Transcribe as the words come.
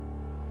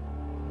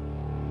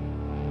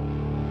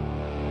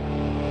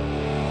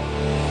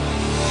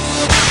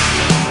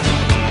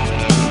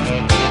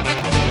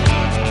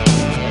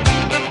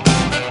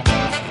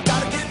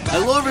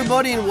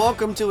everybody, and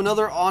welcome to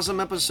another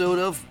awesome episode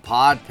of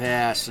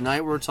Podpass.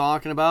 Tonight we're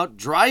talking about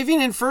driving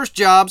and first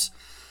jobs.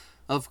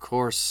 Of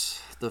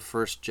course, the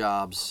first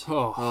jobs.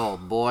 Oh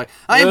boy.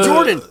 I am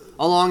Jordan,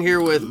 along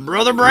here with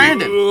Brother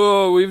Brandon.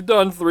 Oh, we've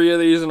done 3 of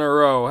these in a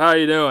row. How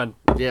you doing?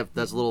 Yep,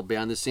 that's a little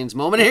behind-the-scenes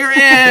moment here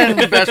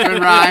in Best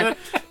Friend Ryan.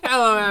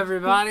 Hello,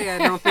 everybody. I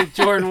don't think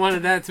Jordan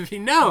wanted that to be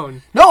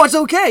known. No, it's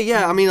okay.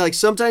 Yeah, I mean, like,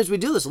 sometimes we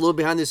do this. A little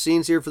behind the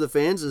scenes here for the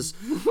fans is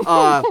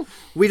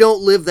we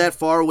don't live that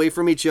far away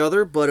from each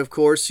other, but of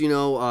course, you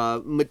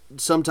know,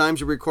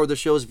 sometimes we record the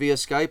shows via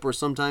Skype, or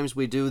sometimes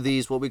we do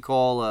these, what we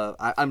call,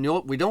 I know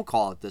we don't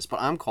call it this, but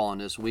I'm calling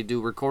this, we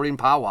do recording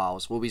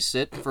powwows, where we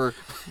sit for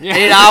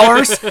 8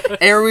 hours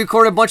and we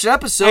record a bunch of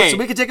episodes so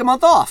we can take a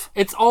month off.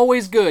 It's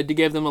always good to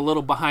give them a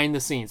little behind the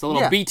scenes, a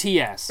little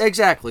BTS.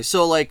 Exactly.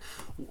 So, like,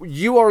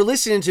 you are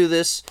listening to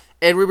this,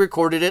 and we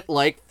recorded it,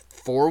 like,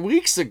 4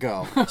 weeks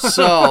ago.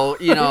 So,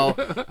 you know,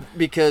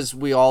 because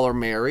we all are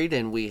married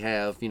and we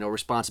have, you know,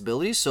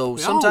 responsibilities. So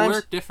we sometimes all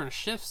work different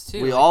shifts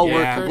too. We all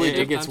work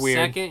completely. It gets I'm weird.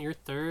 Second, you're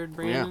third,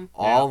 Brandon.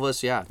 All of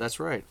us. Yeah, that's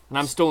right. And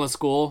I'm still in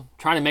school,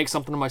 trying to make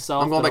something of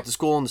myself. I'm going back to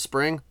school in the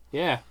spring.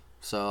 Yeah.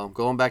 So I'm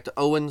going back to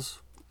Owens,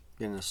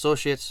 getting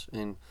associates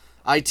in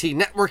IT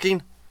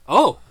networking.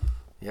 Oh.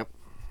 Yep.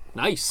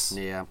 Nice.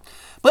 Yeah.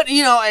 But,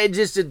 you know,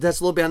 that's a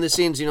little behind the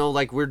scenes, you know,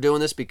 like we're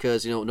doing this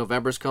because, you know,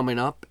 November's coming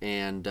up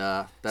and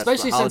that's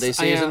especially the holiday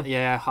season.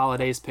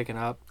 Holidays picking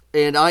up.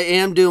 And I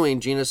am doing,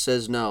 Gina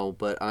says no,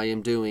 but I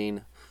am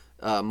doing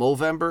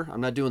Movember.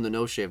 I'm not doing the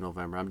no shave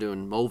November. I'm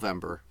doing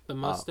Movember. The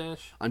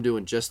mustache? I'm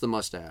doing just the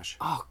mustache.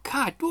 Oh,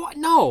 God.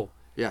 No.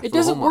 Yeah, it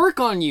doesn't work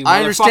on you,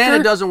 I understand motherfucker.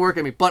 it doesn't work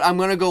on me, but I'm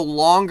going to go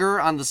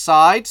longer on the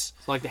sides.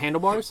 So like the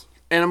handlebars?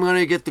 And I'm going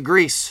to get the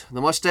grease,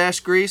 the mustache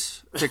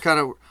grease to kind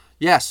of,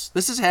 yes,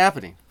 this is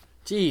happening.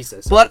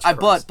 Jesus. But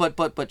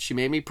she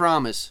made me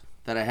promise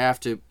that I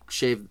have to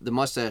shave the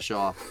mustache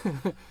off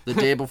the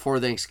day before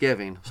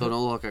Thanksgiving, so I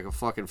don't look like a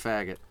fucking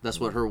faggot. That's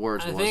what her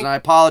words was, and I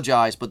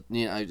apologize, but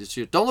you know,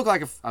 don't look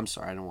like a. I'm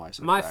sorry, I don't know why I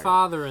said My faggot.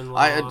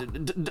 father-in-law.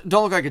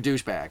 Don't look like a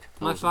douchebag.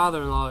 My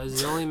father-in-law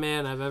is the only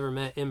man I've ever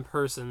met in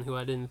person who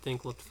I didn't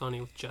think looked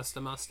funny with just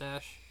a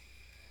mustache.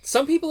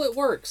 Some people it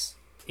works.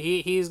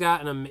 He's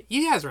got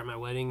you guys were at my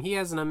wedding. He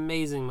has an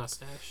amazing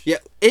mustache. Yeah,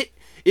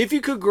 if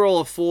you could grow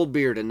a full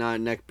beard and not a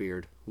neck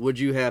beard, would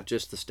you have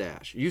just the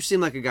stash? You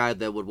seem like a guy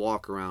that would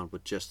walk around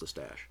with just the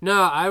stash.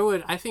 No, I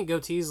would. I think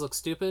goatees look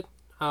stupid.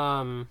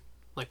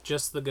 Like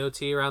just the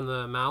goatee around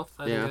the mouth.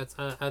 I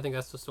think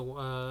that's just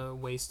a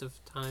waste of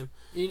time.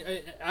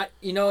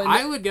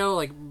 I would go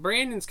like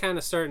Brandon's kind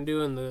of starting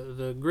doing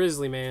the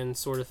Grizzly Man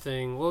sort of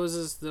thing. What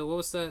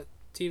was that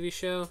TV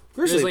show?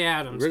 Grizzly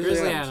Adams.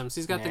 Grizzly Adams.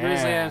 He's got the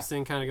Grizzly Adams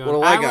thing kind of going.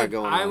 What do I got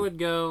going on? I would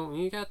go.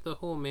 You got the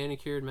whole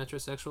manicured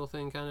metrosexual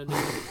thing kind of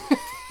doing.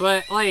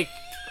 But like,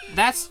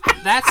 that's.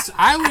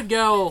 I would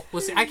go.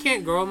 Well, see, I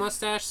can't grow a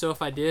mustache, so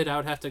if I did, I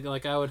would have to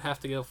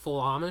go full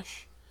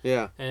Amish.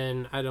 Yeah.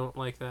 And I don't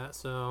like that,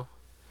 so.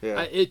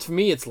 Yeah. To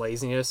me, it's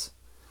laziness.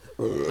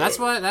 That's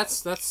why.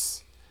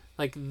 That's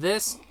like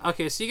this.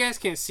 Okay, so you guys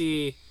can't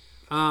see.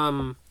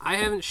 I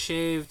haven't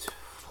shaved.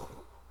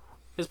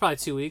 It's probably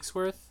 2 weeks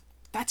worth.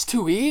 That's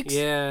 2 weeks?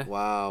 Yeah.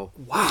 Wow.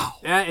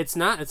 Yeah, it's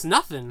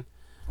nothing.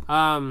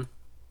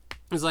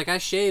 It's like I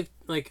shaved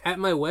like at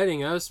my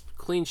wedding. I was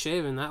clean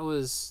shaven. That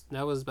was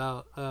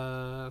about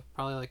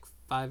probably like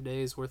 5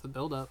 days worth of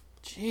build up.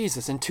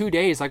 Jesus, in 2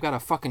 days I've got a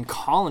fucking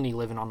colony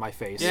living on my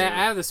face. Yeah,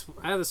 I have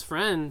this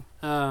friend.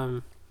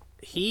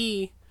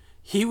 He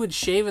would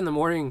shave in the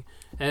morning,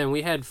 and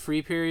we had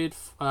free period,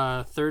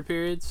 third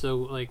period. So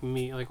like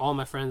all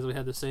my friends, we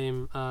had the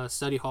same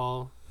study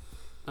hall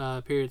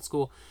period at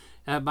school.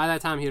 By that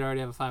time, he'd already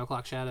have a 5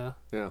 o'clock shadow.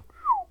 Yeah,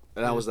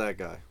 and that was that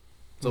guy.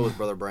 So was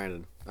Brother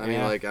Brandon. We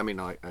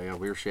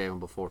were shaving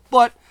before,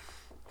 but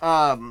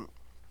again,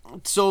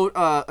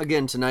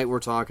 tonight we're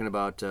talking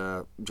about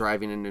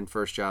driving and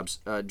first jobs.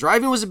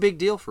 Driving was a big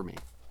deal for me.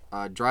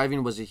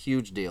 Driving was a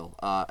huge deal.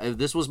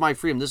 This was my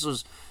freedom. This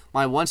was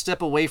my one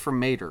step away from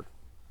Mater.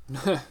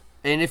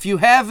 And if you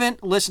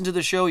haven't listened to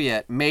the show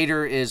yet,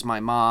 Mater is my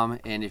mom,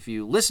 and if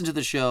you listen to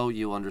the show,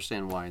 you'll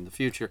understand why in the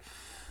future.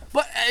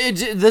 But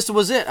this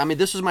was it. I mean,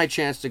 this was my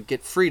chance to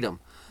get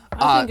freedom.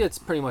 I think it's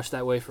pretty much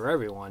that way for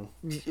everyone,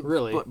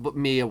 really. But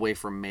me away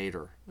from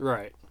Mater.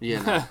 Right.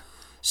 You know.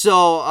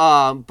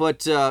 So,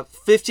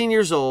 15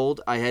 years old,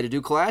 I had to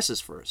do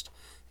classes first.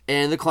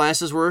 And the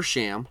classes were a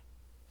sham.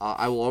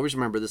 I will always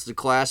remember this. The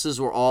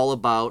classes were all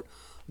about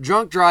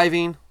drunk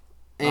driving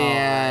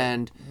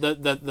and...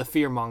 The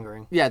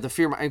fear-mongering. Yeah, the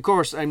fear... Of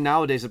course,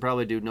 nowadays they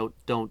probably do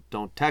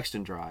don't text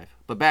and drive.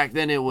 But back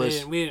then it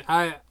was...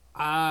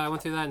 I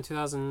went through that in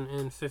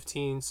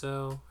 2015,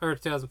 or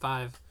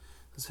 2005. It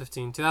was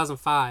 15.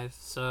 2005,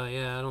 so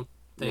yeah, I don't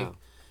think...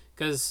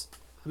 Because,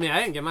 I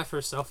didn't get my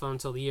first cell phone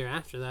until the year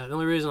after that. The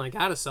only reason I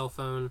got a cell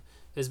phone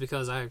is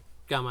because I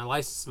got my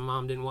license and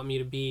Mom didn't want me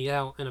to be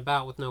out and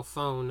about with no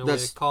phone, no way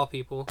to call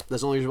people.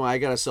 That's the only reason why I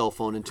got a cell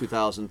phone in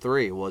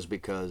 2003 was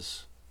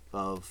because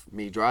of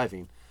me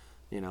driving,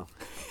 you know.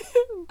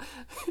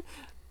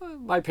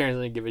 My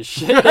parents didn't give a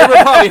shit. They were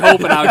probably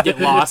hoping I would get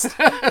lost.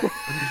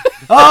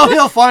 Oh,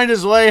 he'll find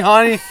his way,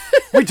 honey.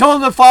 We told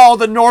him to follow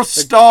the North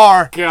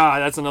Star. God,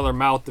 that's another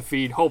mouth to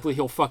feed. Hopefully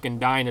he'll fucking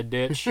die in a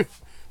ditch.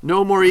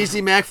 No more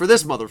Easy Mac for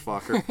this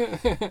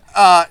motherfucker.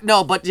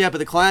 No, but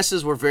the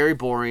classes were very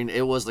boring.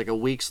 It was like a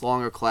week's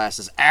longer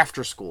classes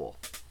after school.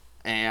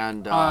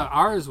 And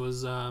ours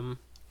was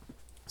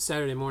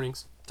Saturday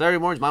mornings. Saturday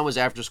mornings, mine was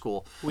after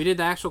school. We did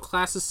the actual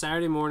classes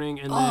Saturday morning,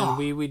 and then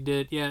we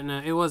did,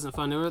 no, it wasn't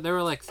fun. They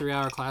were like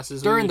 3-hour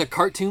classes. During the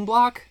cartoon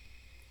block?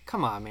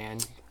 Come on, man.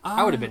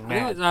 I would have been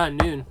mad. It was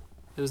noon.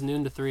 It was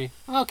noon to 3.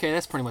 Okay,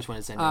 that's pretty much when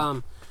it's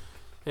ending.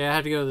 Yeah, I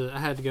had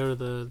to go to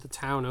the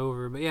town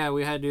over, but yeah,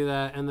 we had to do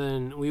that, and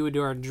then we would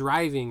do our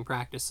driving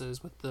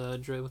practices with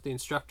the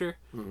instructor.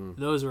 Mm-hmm.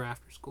 Those were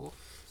after school.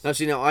 Now,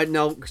 see, I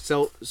know.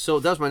 So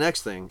that was my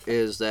next thing.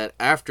 Is that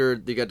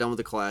after you got done with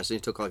the class, and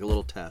you took like a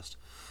little test,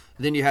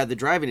 then you had the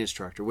driving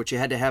instructor, which you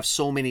had to have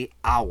so many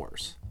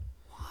hours.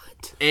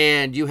 What?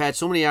 And you had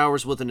so many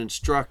hours with an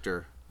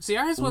instructor. See,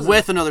 ours was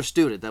with another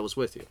student that was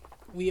with you.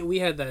 We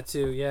had that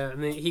too, yeah.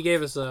 And then he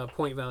gave us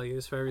point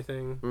values for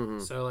everything. Mm-hmm.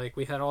 So like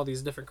we had all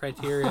these different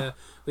criteria.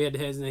 We had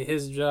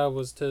his job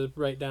was to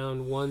write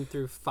down 1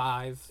 through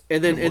 5.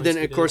 And then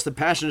of course the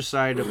passenger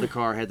side of the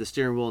car had the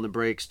steering wheel and the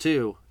brakes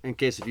too, in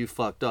case if you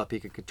fucked up, he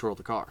could control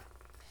the car.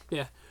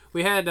 Yeah,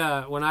 we had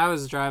when I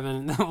was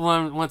driving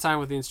one time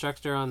with the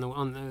instructor on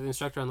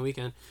the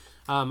weekend.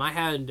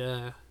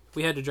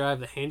 We had to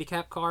drive the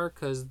handicap car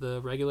because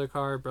the regular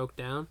car broke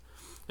down,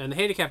 and the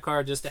handicap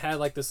car just had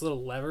like this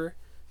little lever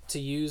to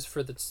use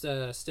for the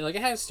it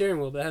had a steering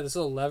wheel, but it had this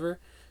little lever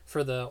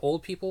for the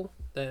old people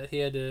that he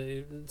had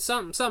to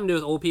something to do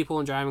with old people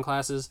in driving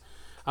classes.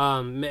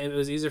 It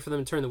was easier for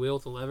them to turn the wheel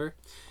with the lever,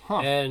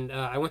 and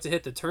I went to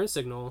hit the turn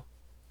signal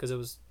because it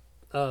was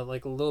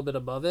like a little bit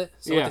above it.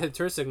 So I went to hit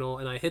turn signal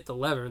and I hit the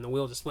lever and the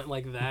wheel just went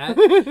like that.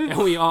 And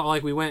we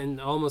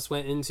almost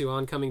went into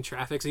oncoming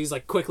traffic. So he's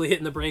like quickly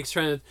hitting the brakes,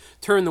 trying to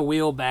turn the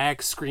wheel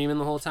back, screaming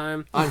the whole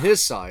time. On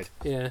his side.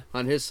 Yeah.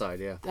 On his side,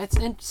 yeah.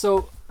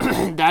 So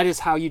that is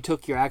how you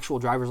took your actual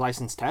driver's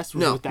license test?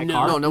 No, with that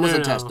car? No, it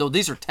wasn't a test. No,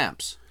 these are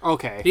temps.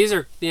 Okay. These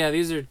are you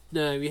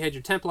had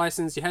your temp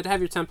license. You had to have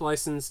your temp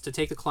license to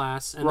take the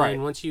class, and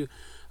then once you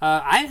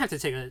I didn't have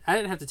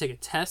to take a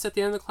test at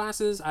the end of the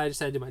classes. I just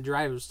had to do my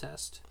driver's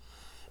test.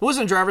 It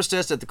wasn't a driver's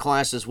test at the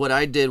classes. What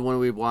I did when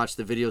we watched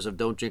the videos of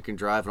Don't Drink and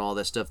Drive and all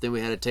that stuff, then we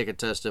had to take a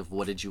test of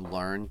what did you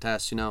learn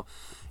test, and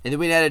then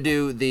we had to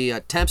do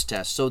the temps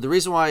test. So the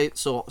reason why,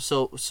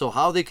 so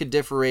how they could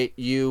differentiate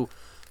you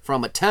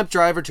from a temp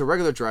driver to a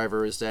regular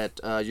driver is that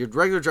your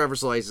regular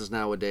driver's license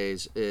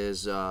nowadays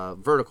is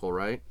vertical,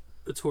 right?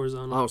 It's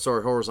horizontal. Oh,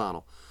 sorry,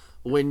 horizontal.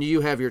 When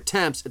you have your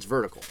temps, it's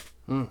vertical.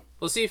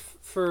 Well, see,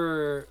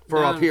 for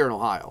up here in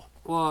Ohio.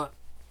 Well,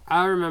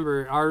 I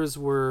remember ours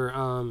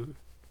were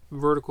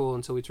vertical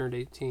until we turned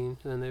 18,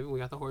 and then we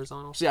got the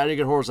horizontal. See, I didn't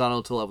get horizontal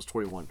until I was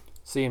 21.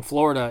 See, in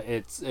Florida,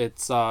 it's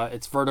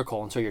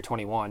vertical until you're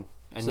 21,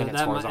 and then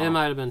it's horizontal. It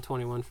might have been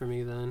 21 for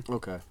me then.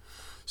 Okay.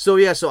 So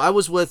yeah, so I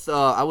was with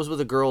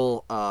a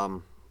girl. I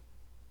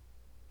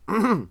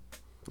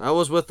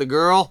was with the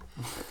girl.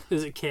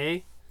 Is it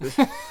Kay? This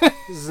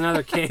is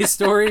another Kay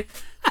story.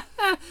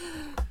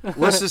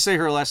 Let's just say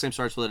her last name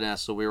starts with an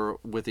S, so we were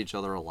with each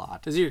other a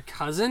lot. Is it your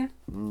cousin?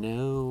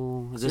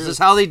 No. This is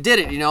how they did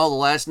it, the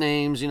last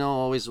names,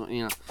 always,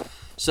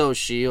 So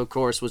she, of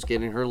course, was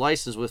getting her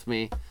license with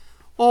me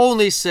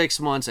only 6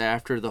 months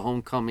after the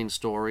homecoming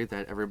story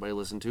that everybody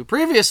listened to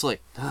previously.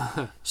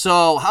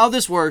 So how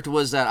this worked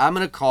was that I'm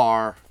in a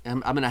car,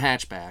 I'm in a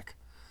hatchback,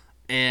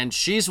 and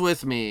she's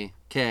with me,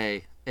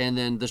 Kay, and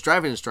then this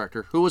driving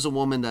instructor, who was a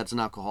woman that's an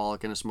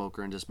alcoholic and a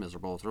smoker and just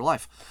miserable with her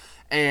life.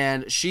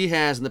 And she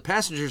has, in the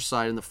passenger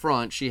side in the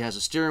front, she has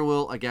a steering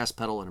wheel, a gas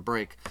pedal, and a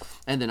brake.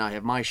 And then I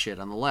have my shit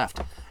on the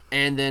left.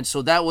 And then,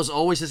 so that was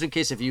always just in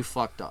case if you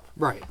fucked up.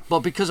 Right.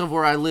 But because of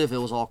where I live, it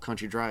was all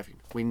country driving.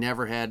 We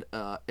never had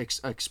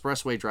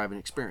expressway driving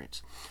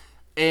experience.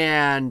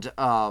 And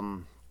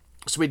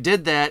so we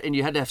did that, and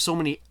you had to have so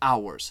many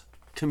hours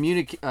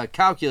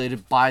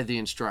calculated by the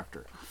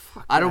instructor.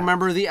 I don't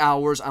remember the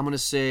hours. I'm gonna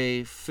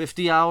say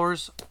 50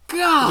 hours.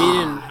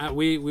 God.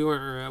 We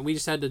weren't. We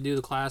just had to do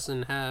the class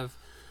and have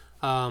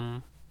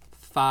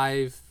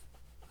 5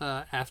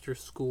 after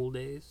school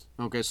days.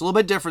 Okay, so a little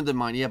bit different than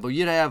mine. Yeah, but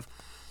you had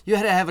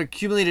to have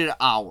accumulated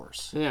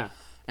hours. Yeah.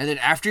 And then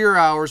after your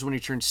hours, when you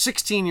turn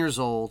 16 years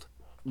old,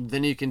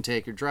 then you can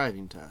take your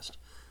driving test.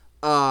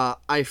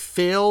 I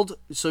failed.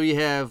 So you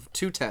have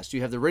 2 tests.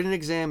 You have the written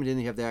exam, and then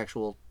you have the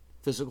actual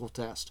physical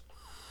test.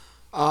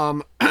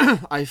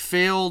 I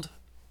failed.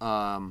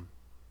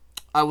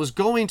 I was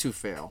going to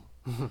fail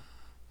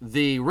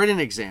the written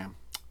exam,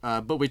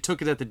 but we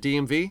took it at the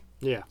DMV.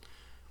 Yeah.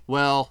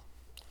 Well,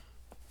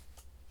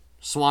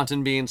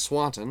 Swanton being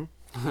Swanton,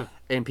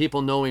 and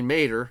people knowing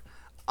Mater,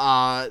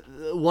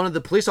 one of the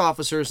police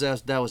officers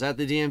that was at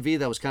the DMV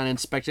that was kind of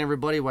inspecting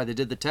everybody while they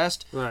did the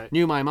test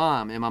knew my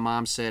mom, and my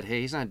mom said, "Hey,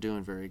 he's not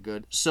doing very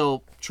good."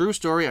 So, true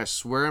story, I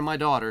swear on my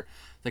daughter,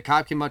 the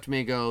cop came up to me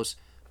and goes,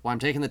 "Well, I'm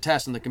taking the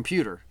test on the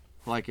computer."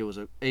 like it was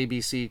a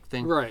ABC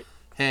thing. Right.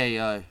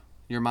 Hey,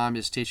 your mom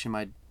is teaching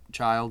my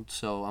child,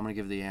 so I'm gonna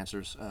give the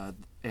answers.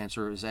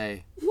 Answer is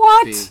A.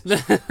 What? B.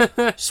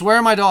 Swear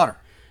on my daughter.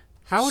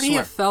 How would he Swear.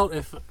 have felt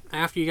if,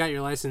 after you got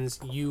your license,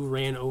 you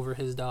ran over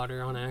his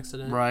daughter on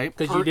accident? Right.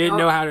 Because you didn't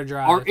know how to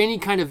drive. Or any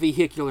kind of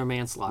vehicular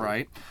manslaughter.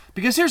 Right.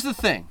 Because here's the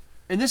thing,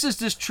 and this is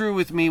just true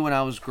with me when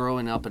I was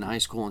growing up in high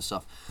school and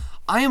stuff.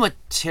 I am a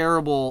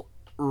terrible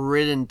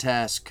written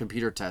test,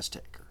 computer test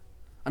taker.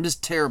 I'm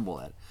just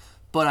terrible at it.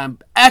 But I'm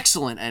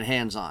excellent at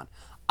hands-on.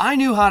 I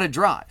knew how to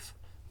drive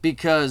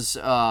because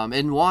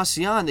in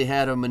Wasion they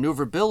had a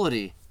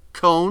maneuverability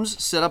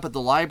cones set up at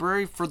the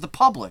library for the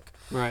public.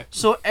 Right.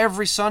 So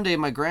every Sunday,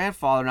 my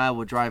grandfather and I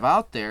would drive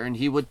out there, and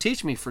he would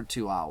teach me for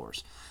 2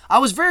 hours. I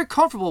was very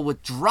comfortable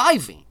with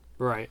driving.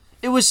 Right.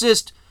 It was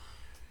just,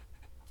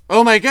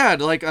 oh my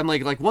God! Like I'm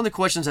like one of the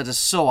questions that is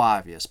so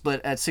obvious, but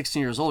at 16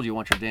 years old, you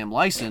want your damn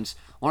license.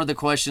 One of the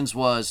questions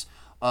was,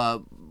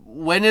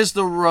 when is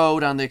the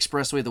road on the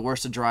expressway the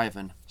worst to drive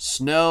in?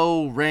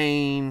 Snow,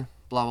 rain,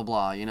 blah blah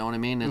blah. You know what I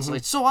mean? It's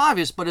like so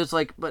obvious, but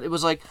it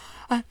was like.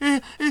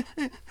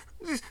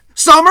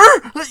 Summer,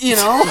 you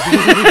know.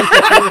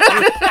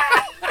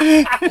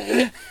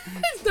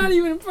 It's not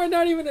even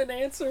an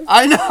answer.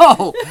 I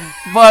know,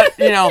 but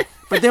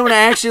but then when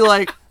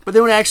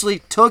I actually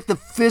took the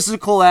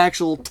physical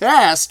actual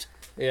test,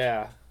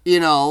 Yeah. I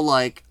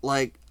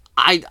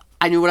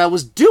knew what I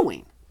was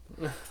doing.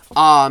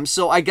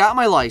 So I got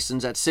my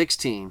license at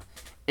 16,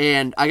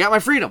 and I got my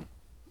freedom.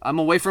 I'm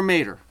away from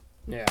Mater.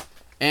 Yeah.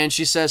 And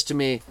she says to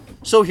me,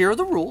 "So here are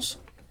the rules.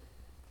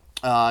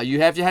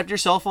 You have to have your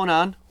cell phone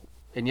on,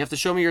 and you have to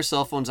show me your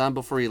cell phone's on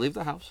before you leave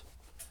the house.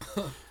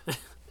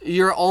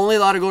 You're only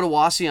allowed to go to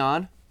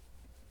Wasion,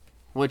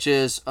 which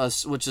is a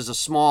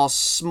small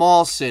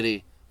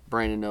city.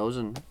 Brandon knows,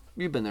 and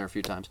you've been there a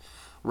few times.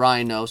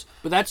 Ryan knows.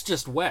 But that's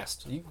just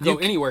west. You can go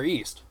anywhere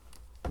east.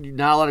 You're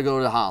not allowed to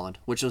go to Holland,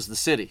 which was the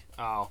city.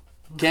 Oh.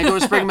 Can't go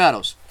to Spring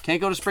Meadows. Can't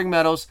go to Spring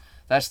Meadows.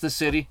 That's the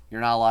city.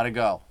 You're not allowed to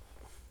go.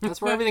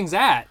 That's where everything's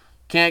at.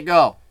 Can't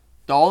go.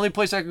 The only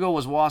place I could go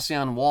was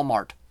Wasion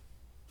Walmart.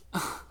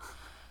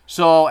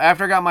 So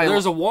after I got my...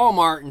 There's a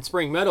Walmart in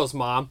Spring Meadows,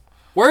 Mom.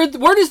 Where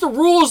does the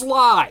rules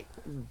lie?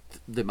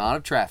 The amount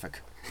of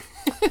traffic.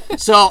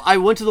 So I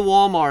went to the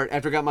Walmart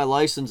after I got my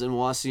license in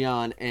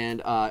Wasion,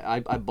 and I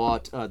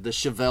bought the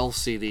Chevelle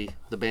CD,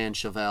 the band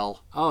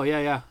Chevelle. Oh,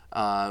 yeah.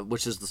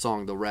 Which is the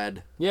song The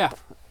Red. Yeah.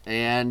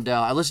 And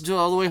I listened to it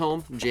all the way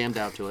home, jammed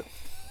out to it.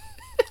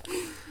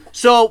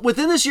 So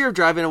within this year of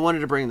driving, I wanted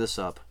to bring this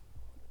up.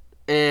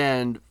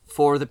 And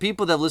for the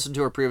people that listened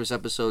to our previous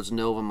episodes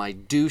know of my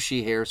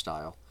douchey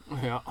hairstyle.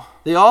 Yeah.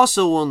 They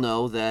also will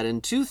know that in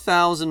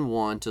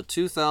 2001 to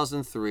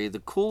 2003, the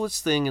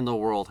coolest thing in the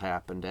world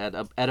happened at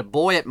a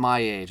boy at my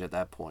age at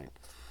that point.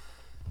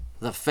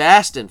 The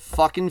Fast and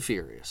fucking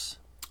Furious.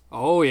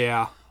 Oh,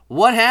 yeah.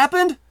 What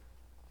happened?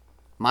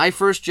 My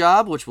first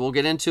job, which we'll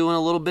get into in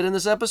a little bit in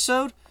this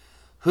episode.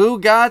 Who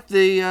got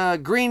the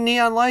green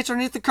neon lights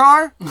underneath the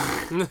car?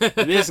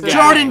 This guy.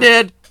 Jordan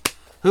did.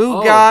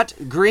 Who got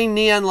green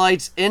neon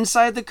lights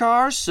inside the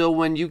car, so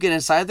when you get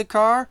inside the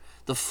car,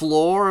 the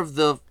floor of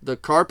the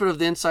carpet of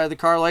the inside of the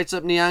car lights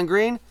up neon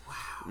green? Wow.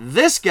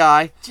 This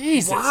guy,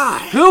 Jesus.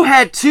 Why? who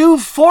had two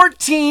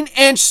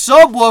 14-inch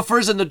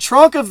subwoofers in the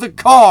trunk of the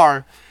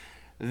car,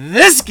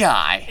 this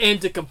guy. And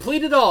to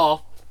complete it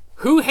all,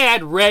 who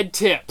had red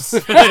tips?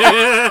 This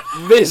guy.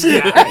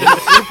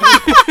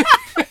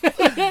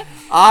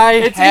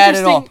 Had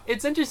it all.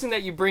 It's interesting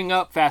that you bring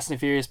up Fast and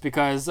Furious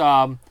because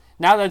now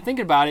that I'm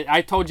thinking about it,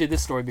 I told you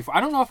this story before.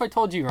 I don't know if I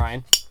told you,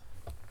 Ryan.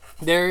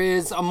 There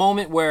is a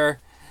moment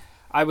where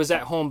I was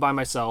at home by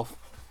myself.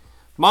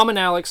 Mom and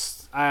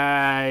Alex,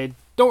 I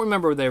don't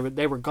remember,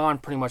 they were gone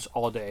pretty much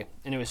all day,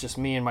 and it was just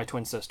me and my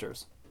twin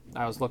sisters.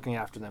 I was looking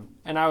after them,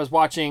 and I was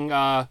watching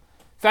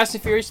Fast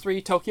and Furious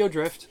 3 Tokyo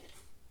Drift.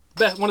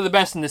 One of the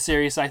best in the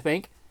series, I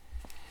think.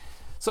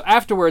 So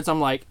afterwards, I'm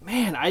like,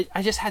 man, I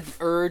just had the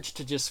urge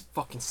to just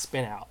fucking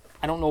spin out.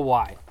 I don't know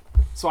why.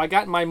 So I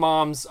got my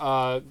mom's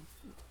Grand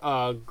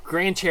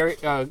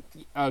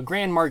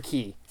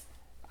Marquis.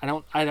 I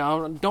don't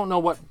know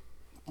what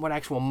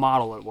actual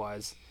model it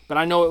was, but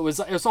I know it was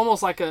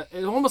almost like a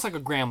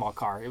grandma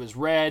car. It was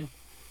red,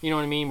 you know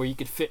what I mean, where you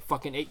could fit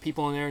fucking 8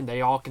 people in there and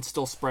they all can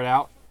still spread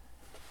out.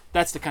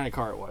 That's the kind of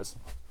car it was.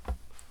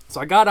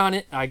 So I got on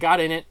it, I got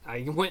in it,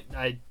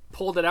 I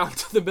pulled it out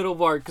into the middle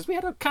of our, because we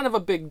had a kind of a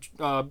big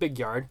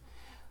yard.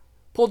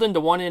 Pulled into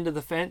one end of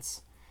the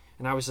fence,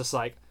 and I was just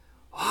like,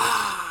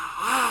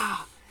 and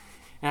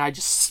I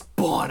just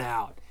spun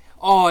out.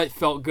 Oh, it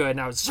felt good, and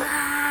I was,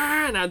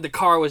 and the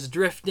car was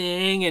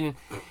drifting, and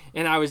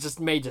I was just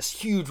made this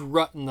huge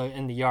rut in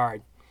the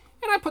yard.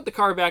 And I put the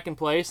car back in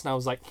place, and I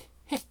was like,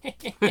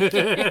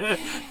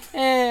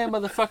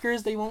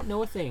 motherfuckers, they won't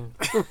know a thing.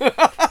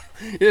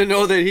 You didn't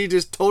know that he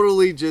just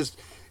totally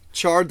just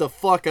charred the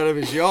fuck out of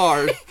his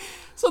yard.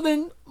 So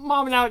then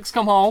Mom and Alex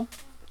come home.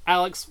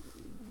 Alex,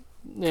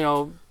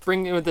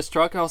 bring me with this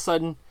truck, and all of a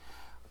sudden,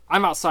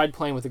 I'm outside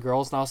playing with the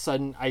girls, and all of a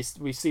sudden,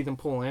 we see them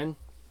pull in.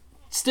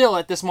 Still,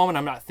 at this moment,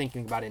 I'm not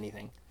thinking about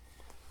anything.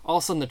 All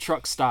of a sudden, the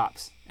truck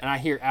stops, and I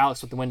hear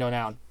Alex with the window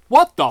down.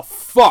 What the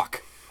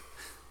fuck?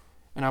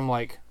 And I'm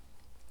like,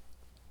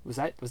 was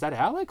that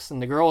Alex?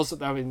 And the girls,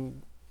 I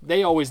mean,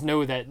 they always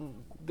know that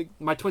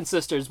my twin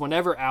sisters,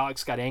 whenever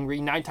Alex got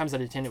angry, 9 times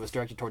out of 10 it was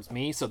directed towards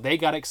me, so they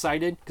got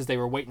excited because they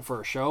were waiting for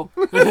a show.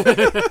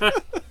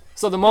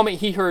 So the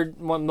moment they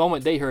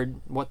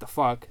heard what the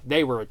fuck,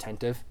 they were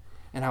attentive,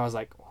 and I was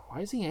like,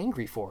 why is he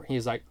angry for?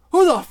 He's like,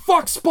 who the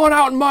fuck spun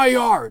out in my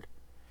yard?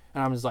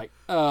 And I'm just like,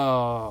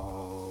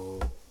 oh.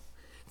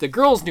 The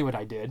girls knew what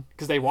I did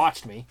because they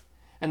watched me,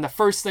 and the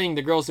first thing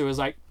the girls did was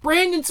like,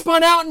 Brandon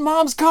spun out in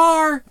Mom's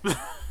car.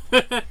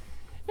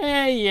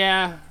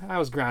 Yeah, I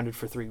was grounded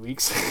for 3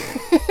 weeks.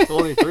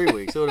 Only 3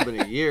 weeks. It would have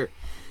been a year.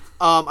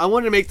 I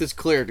wanted to make this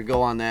clear to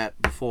go on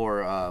that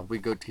before we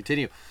go to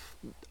continue.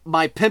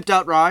 My pimped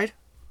out ride,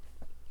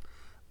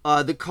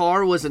 the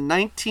car was a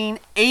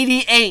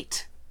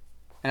 1988,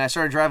 and I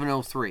started driving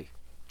in 03.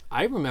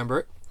 I remember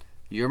it.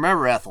 You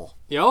remember Ethel?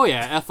 Oh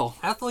yeah, Ethel.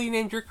 Ethel, you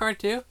named your car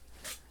too?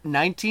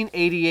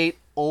 1988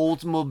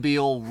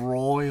 Oldsmobile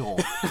Royal.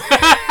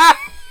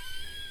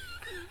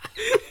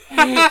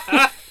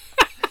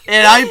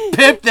 And I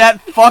pimped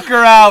that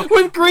fucker out.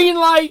 With green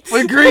lights.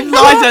 With green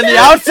lights on the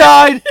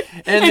outside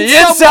and the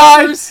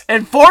inside. Subwoofers.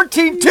 And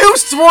 14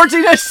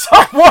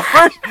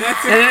 subwoofers. And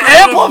an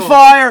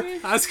amplifier.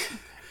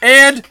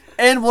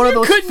 And one of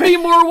those... Couldn't be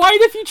more white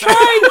if you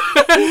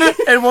tried.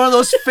 And one of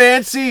those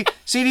fancy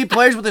CD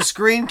players with a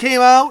screen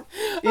came out.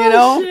 You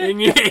know? In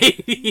your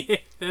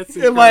 88. That's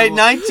in my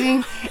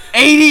incredible.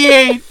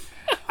 1988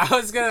 I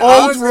was gonna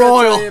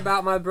Royal. tell you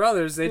about my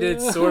brothers. They did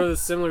sort of a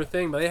similar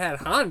thing, but they had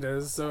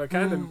Hondas, so it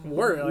kind of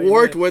worked. Like,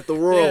 worked with the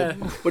world.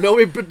 Yeah. But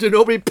nobody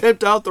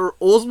pimped out their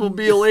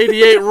Oldsmobile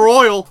 88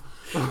 Royal.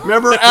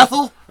 Remember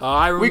Ethel? Oh,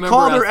 I remember. We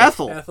called her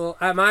Ethel. Ethel.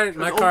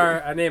 My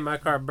car. I named my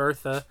car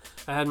Bertha.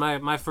 I had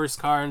my first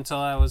car until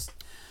I was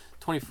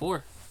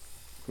 24.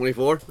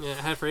 24? Yeah, I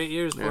had it for 8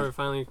 years before it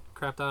finally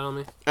crapped out on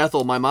me.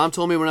 Ethel. My mom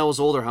told me when I was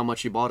older how much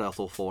she bought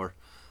Ethel for.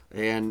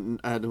 And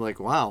I'm like,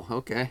 wow,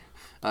 okay.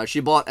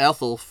 She bought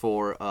Ethel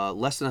for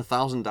less than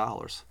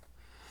 $1,000.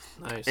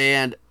 Nice.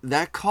 And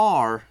that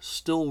car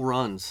still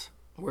runs.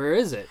 Where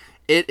is it?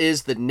 It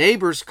is the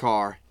neighbor's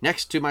car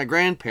next to my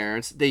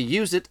grandparents. They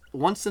use it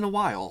once in a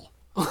while.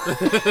 Does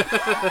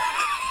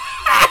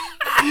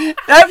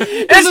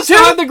it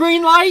still have the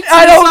green lights?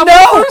 I don't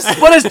know,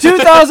 but it's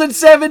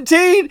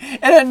 2017,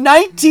 and a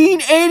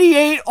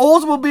 1988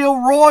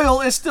 Oldsmobile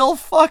Royal is still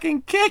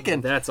fucking kicking.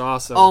 That's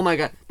awesome. Oh my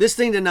god, this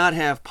thing did not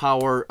have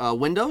power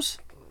windows,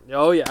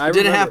 Oh yeah, I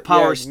Didn't remember. have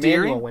power Yeah,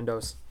 steering? manual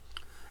windows.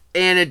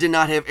 and it did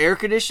not have air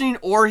conditioning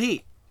or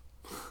heat.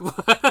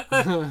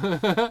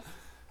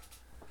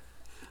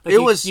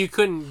 Like you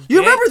couldn't. You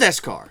remember this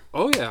car?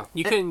 Oh yeah.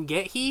 You couldn't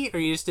get heat, or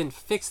you just didn't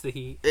fix the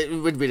heat.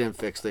 We didn't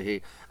fix the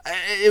heat.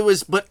 It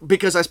was, but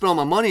because I spent all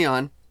my money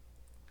on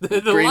The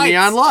green lights.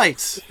 neon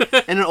lights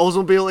and an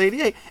Oldsmobile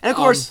 88, and of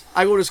course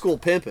I go to school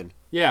pimping.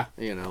 Yeah.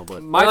 You know,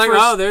 but My Like,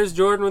 first oh, there's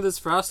Jordan with his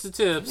frosted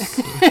tips.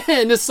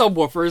 and the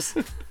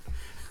subwoofers.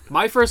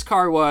 My first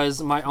car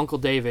was my Uncle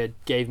David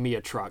gave me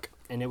a truck,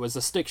 and it was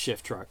a stick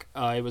shift truck.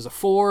 It was a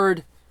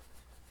Ford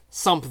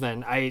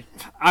something.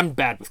 I'm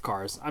bad with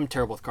cars. I'm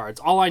terrible with cars.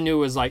 All I knew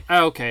was like,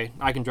 oh, okay,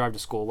 I can drive to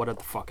school. Whatever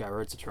the fuck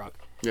ever. It's a truck.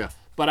 yeah.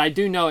 But I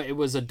do know it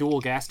was a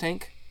dual gas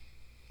tank.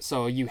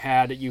 So you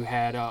had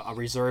a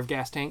reserve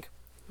gas tank.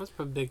 That's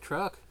a big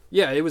truck.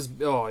 Yeah, it was.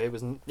 Oh, it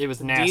was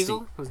nasty.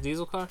 Diesel? Was it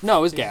diesel car? No,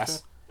 it was Diesel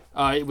gas.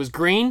 It was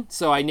green,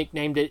 so I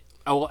nicknamed it.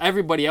 Oh, well,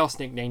 everybody else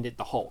nicknamed it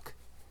the Hulk.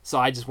 So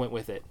I just went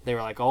with it. They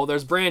were like, "Oh,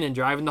 there's Brandon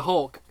driving the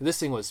Hulk." This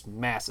thing was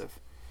massive.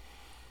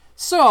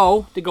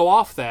 So to go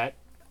off that,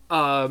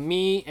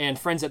 me and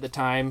friends at the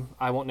time,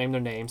 I won't name their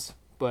names,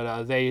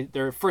 but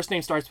their first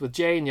name starts with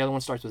J and the other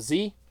one starts with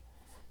Z.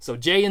 So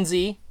J and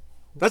Z.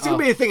 That's gonna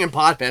be a thing in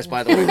podcast,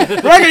 by the way. We're not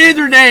gonna name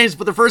their names,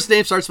 but the first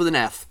name starts with an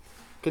F.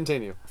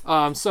 Continue.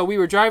 So we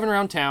were driving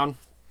around town,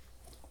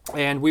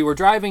 and we were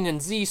driving in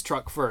Z's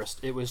truck first.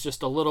 It was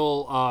just a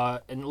little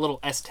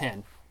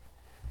S10.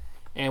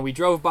 And we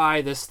drove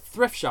by this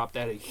thrift shop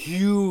that had a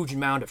huge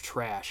mound of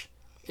trash.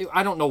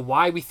 I don't know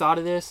why we thought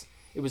of this.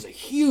 It was a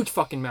huge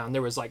fucking mound.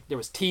 There was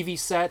TV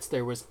sets,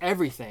 there was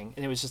everything,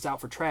 and it was just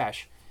out for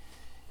trash.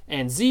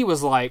 And Z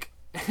was like,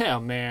 "Oh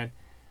man,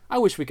 I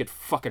wish we could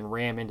fucking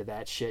ram into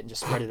that shit and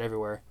just spread it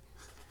everywhere."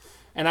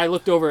 And I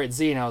looked over at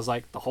Z and I was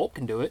like, "The Hulk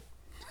can do it."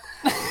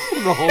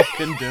 The Hulk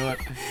can do it.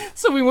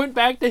 So we went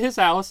back to his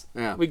house.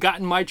 Yeah. We got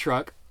in my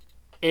truck,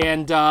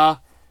 and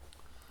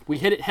we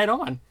hit it head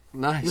on.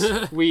 Nice.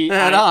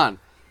 Head on.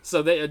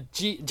 So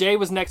Jay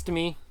was next to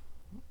me,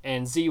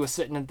 and Z was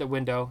sitting at the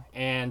window.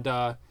 And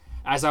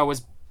as I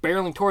was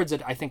barreling towards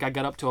it, I think I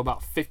got up to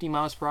about 50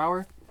 miles per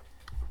hour.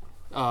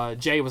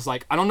 Jay was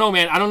like, I don't know,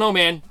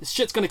 man. This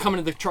shit's going to come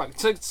into the truck.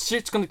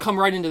 Shit's going to come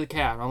right into the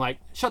cab. I'm like,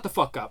 shut the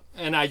fuck up.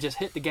 And I just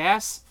hit the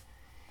gas,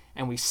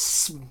 and we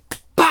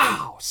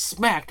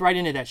smacked right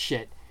into that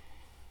shit.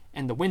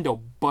 And the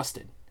window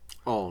busted.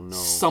 Oh, no.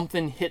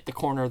 Something hit the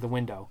corner of the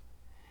window.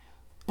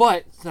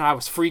 But then I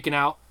was freaking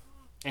out,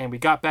 and we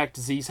got back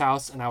to Z's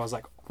house, and I was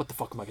like, what the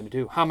fuck am I going to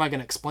do? How am I going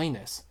to explain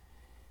this?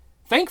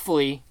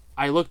 Thankfully,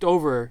 I looked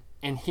over,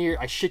 and here,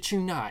 I shit you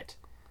not,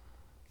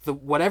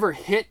 whatever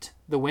hit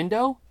the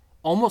window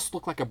almost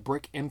looked like a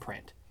brick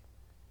imprint.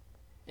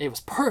 It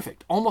was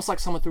perfect, almost like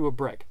someone threw a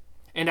brick.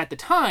 And at the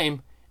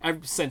time,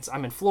 since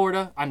I'm in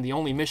Florida, I'm the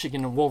only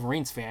Michigan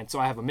Wolverines fan, so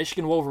I have a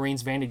Michigan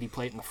Wolverines vanity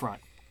plate in the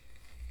front.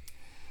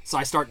 So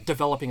I start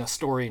developing a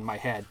story in my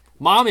head.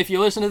 Mom, if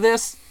you listen to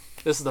this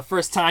is the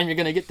first time you're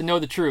going to get to know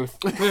the truth.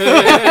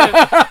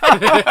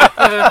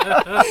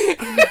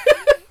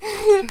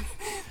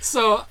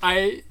 So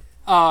I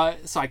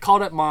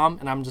called up Mom,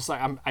 and I'm just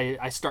like,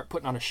 I start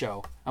putting on a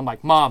show. I'm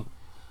like, Mom,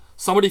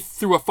 somebody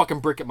threw a fucking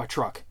brick at my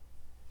truck.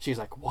 She's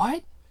like,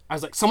 what? I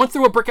was like, someone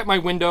threw a brick at my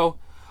window.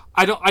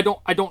 I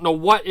don't know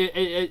what.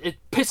 It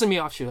pissing me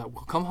off. She was like,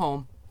 well, come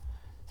home.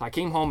 So I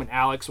came home, and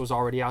Alex was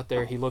already out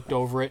there. He looked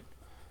over it,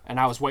 and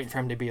I was waiting for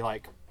him to be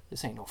like,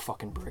 this ain't no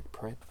fucking brick,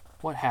 Pritt.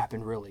 What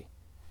happened, really?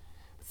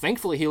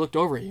 Thankfully, he looked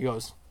over it. He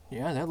goes,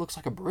 yeah, that looks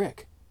like a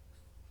brick.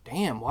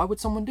 Damn, why would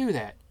someone do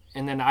that?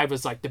 And then I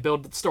was like, to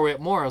build the story up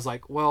more, I was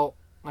like, well,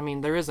 I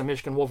mean, there is a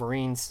Michigan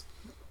Wolverines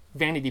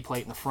vanity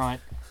plate in the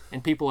front,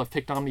 and people have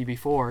picked on me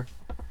before.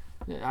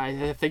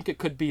 I think it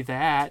could be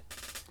that.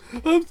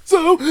 I'm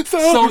so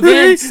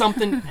sorry. So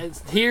then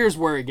here's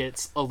where it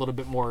gets a little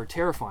bit more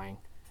terrifying.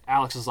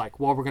 Alex is like,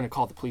 well, we're going to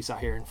call the police out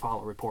here and file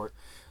a report.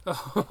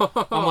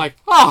 I'm like,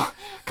 oh,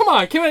 come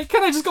on. Can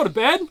I just go to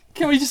bed?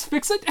 Can we just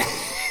fix it?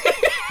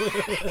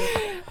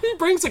 He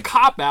brings a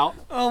cop out.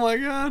 Oh, my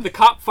God. The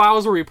cop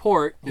files a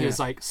report. Yeah. He's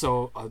like,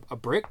 so a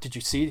brick? Did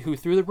you see who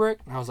threw the brick?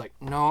 And I was like,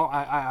 no,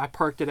 I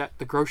parked it at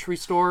the grocery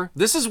store.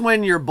 This is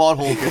when your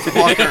butthole gets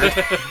puckered.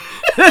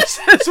 This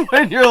is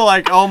when you're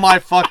like, oh, my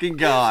fucking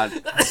God.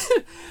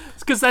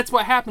 Because that's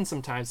what happens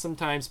sometimes.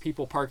 Sometimes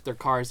people park their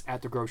cars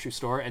at the grocery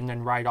store and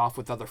then ride off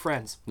with other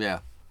friends. Yeah.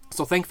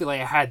 So thankfully,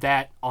 I had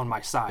that on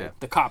my side. Yeah.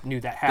 The cop knew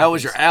that happened. That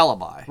was your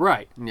alibi.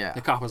 Right. Yeah.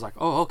 The cop was like,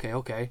 oh,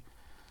 okay.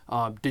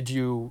 Did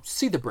you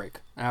see the brick?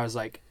 And I was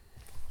like,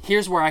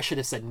 here's where I should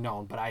have said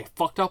no, but I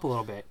fucked up a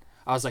little bit.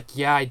 I was like,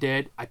 yeah, I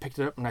did. I picked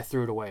it up and I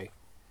threw it away.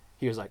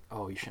 He was like,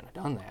 oh, you shouldn't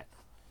have done that.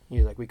 He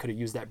was like, we could have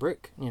used that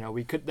brick. You know,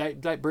 we could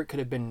that brick could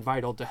have been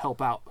vital to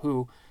help out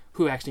who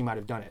actually might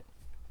have done it.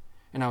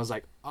 And I was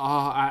like,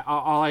 all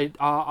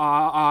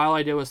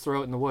I did was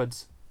throw it in the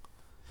woods.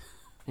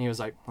 And he was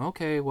like,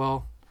 okay,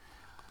 well,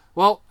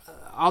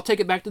 I'll take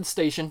it back to the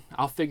station.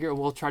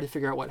 We'll try to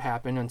figure out what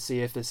happened and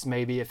see if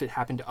it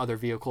happened to other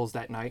vehicles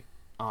that night.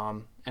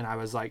 And I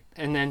was like,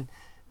 and then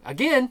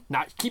again,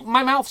 not keeping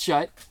my mouth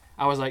shut,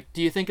 I was like,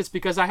 do you think it's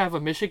because I have a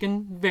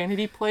Michigan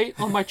vanity plate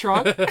on my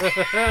truck?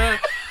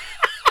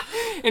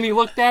 And he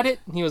looked at it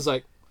and he was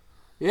like,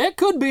 yeah, it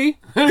could be.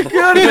 It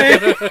could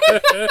be.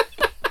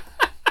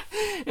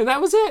 And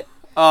that was it.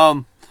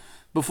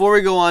 Before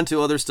we go on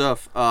to other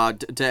stuff,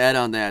 to add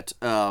on that,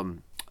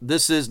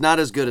 this is not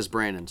as good as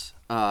Brandon's.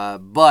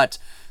 But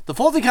the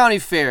Fulton County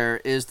Fair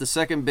is the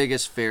second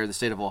biggest fair in the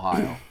state of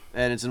Ohio.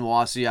 And it's in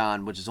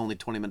Wauseon, which is only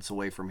 20 minutes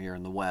away from here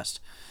in the west.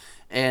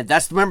 And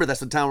that's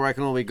the town where I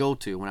can only go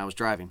to when I was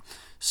driving.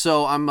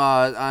 So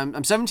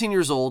I'm 17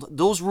 years old.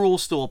 Those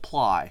rules still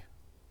apply.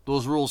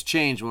 Those rules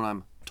change when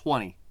I'm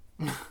 20.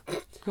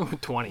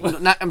 20.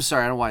 I'm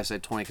sorry, I don't know why I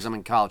said 20, because I'm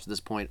in college at this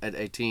point at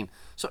 18.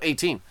 So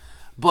 18.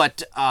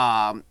 But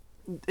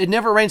it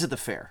never rains at the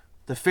fair.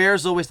 The fair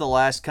is always the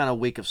last kind of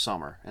week of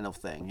summer and a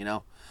thing, you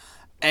know?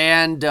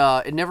 And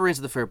it never rains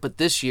at the fair, but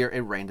this year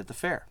it rained at the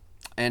fair.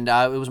 And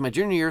it was my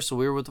junior year, so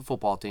we were with the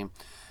football team.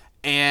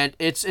 And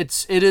it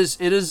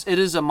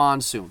is a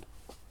monsoon.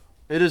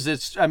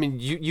 I mean,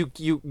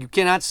 you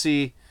cannot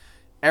see.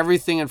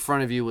 Everything in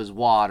front of you is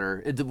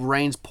water. The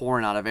rain's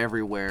pouring out of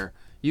everywhere.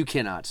 You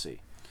cannot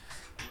see.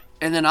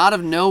 And then out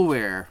of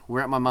nowhere, we're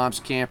at my mom's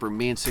camper,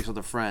 me and 6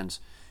 other friends,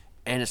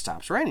 and it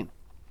stops raining.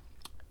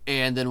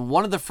 And then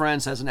one of the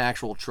friends has an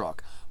actual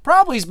truck.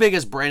 Probably as big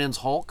as Brandon's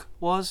Hulk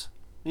was,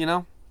 you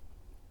know?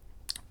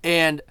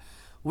 And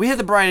we had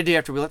the bright idea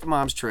after we left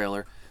mom's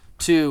trailer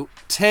to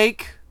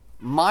take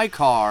my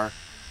car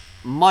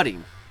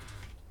mudding.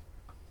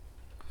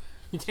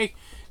 You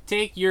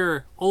take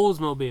your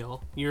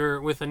Oldsmobile,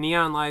 with the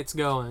neon lights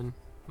going,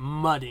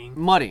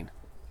 mudding.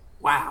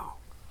 Wow.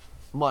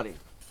 Mudding.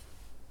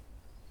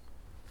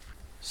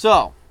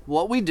 So,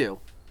 what we do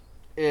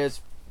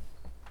is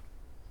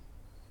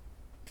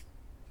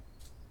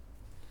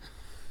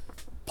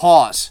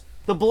pause.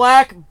 The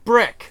black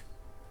brick.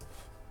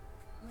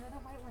 Where are the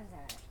white ones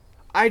at?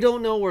 I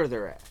don't know where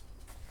they're at.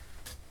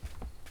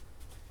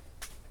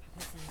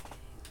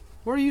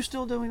 What are you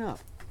still doing up?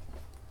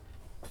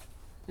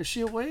 Is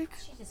she awake?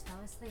 She just fell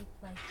asleep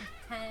like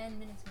 10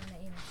 minutes from the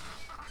email.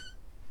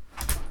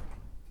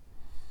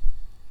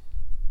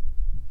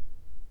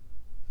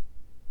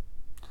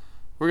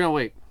 We're going to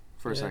wait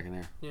for a second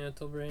here. Yeah,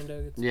 until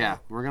Brando gets Yeah,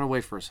 we're going to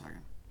wait for a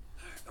second.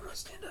 I'm going to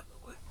stand up real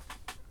quick.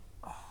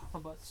 Oh, my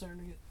butt's starting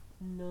to get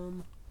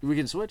numb. We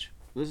can switch.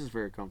 This is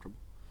very comfortable.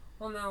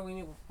 Well, no,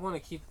 we want to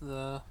keep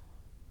the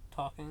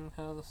talking,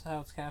 how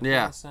it's capturing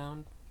the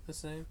sound the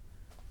same.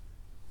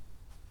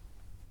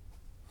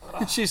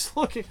 And she's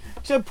looking.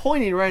 She's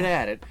pointing right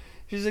at it.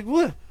 She's like,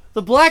 "What?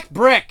 The black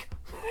brick?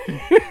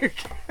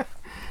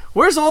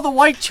 Where's all the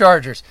white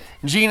Chargers?"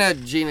 Gina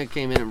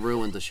came in and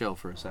ruined the show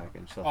for a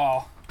second. So.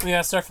 Oh, we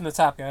gotta start from the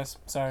top, guys.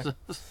 Sorry.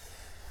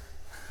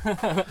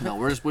 No,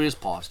 we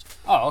just paused.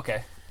 Oh,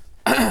 okay.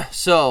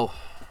 So,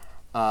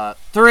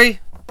 3,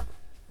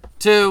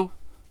 2,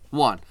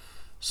 1.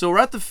 So we're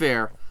at the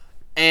fair,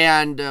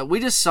 and we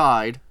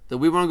decide that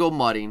we want to go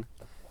mudding,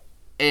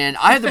 and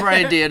I had the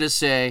bright idea to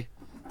say,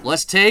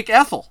 let's take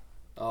Ethel.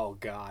 Oh,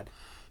 God.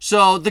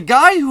 So the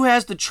guy who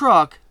has the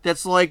truck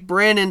that's like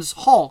Brandon's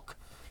Hulk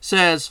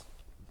says,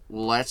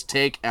 let's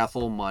take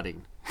Ethel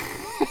mudding.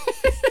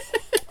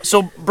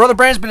 So Brother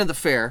Brandon's been at the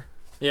fair.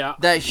 Yeah.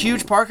 That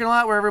huge parking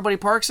lot where everybody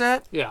parks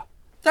at. Yeah.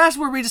 That's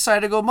where we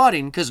decided to go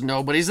mudding because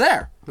nobody's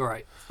there.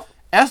 Right.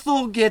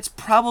 Ethel gets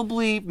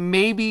probably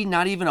maybe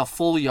not even a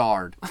full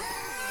yard.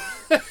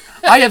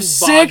 I have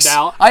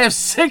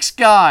six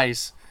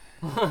guys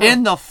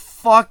in the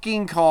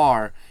fucking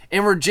car,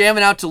 and we're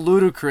jamming out to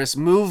Ludacris.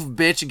 Move,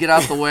 bitch, get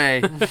out the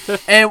way.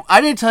 And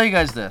I didn't tell you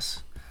guys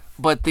this,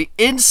 but the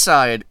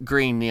inside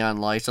green neon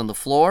lights on the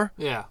floor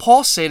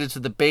pulsated to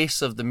the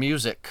bass of the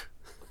music.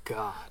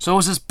 God. So it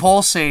was just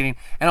pulsating,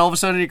 and all of a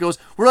sudden it goes,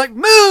 we're like,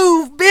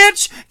 move,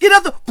 bitch, get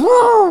out the...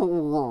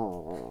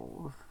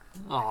 Aww.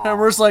 And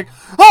we're just like,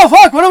 oh,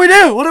 fuck, what do we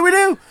do? What do we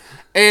do?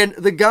 And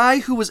the guy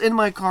who was in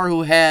my car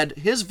who had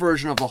his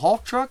version of the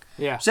Hulk truck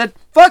said,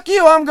 fuck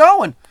you, I'm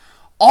going.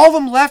 All of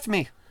them left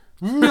me.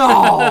 No.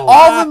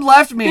 All of them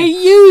left me. They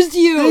used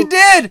you. They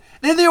did.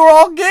 Then they were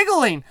all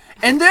giggling.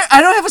 And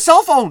I don't have a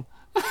cell phone.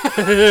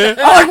 I'm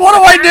like, what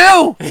do I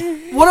do?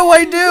 What do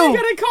I do? You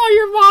gotta call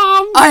your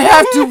mom. I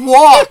have to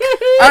walk.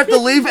 I have to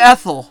leave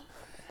Ethel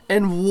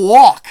and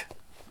walk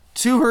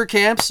to her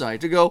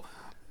campsite to go,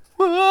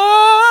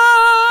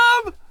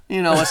 Mom!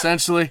 You know,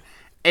 essentially.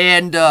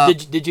 And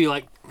did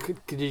you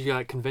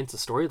convince a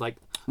story like?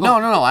 No,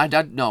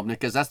 no,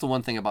 because that's the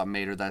one thing about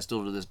Mater that I still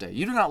do to this day.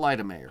 You do not lie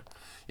to Mater.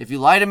 If you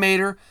lie to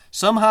Mater,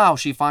 somehow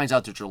she finds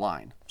out that you're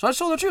lying. So I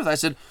told the truth. I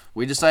said,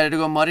 we decided to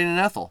go mudding in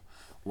Ethel.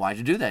 Why'd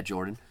you do that,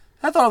 Jordan?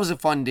 I thought it was a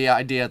fun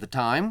idea at the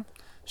time.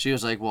 She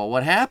was like, well,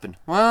 what happened?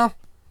 Well,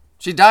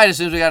 she died as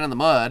soon as we got in the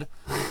mud.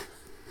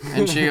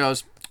 And she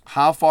goes,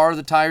 how far are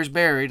the tires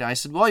buried? I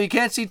said, well, you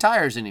can't see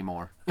tires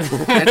anymore.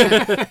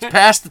 It's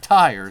past the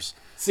tires.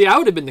 See, I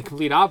would have been the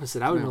complete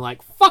opposite. I would have been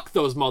like, fuck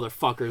those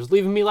motherfuckers,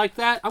 leaving me like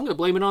that. I'm going to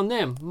blame it on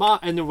them.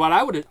 And then what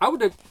I would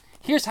have,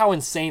 here's how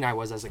insane I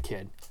was as a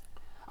kid.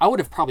 I would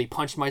have probably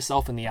punched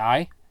myself in the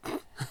eye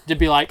to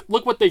be like,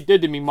 look what they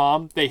did to me,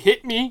 Mom. They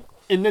hit me,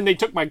 and then they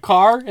took my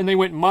car, and they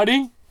went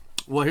mudding.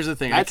 Well, here's the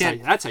thing.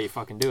 That's how you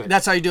fucking do it.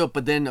 That's how you do it.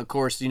 But then, of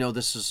course, you know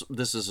this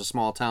is a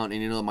small town,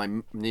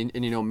 and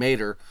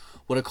Mater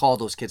would have called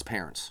those kids'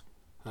 parents.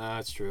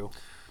 That's true.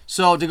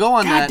 So to go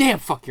on that, goddamn,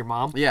 fuck your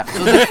mom. Yeah,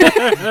 so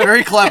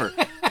very clever.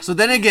 So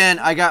then again,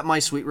 I got my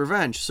sweet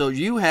revenge. So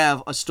you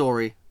have a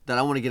story that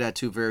I want to get at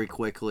to very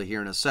quickly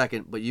here in a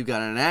second, but you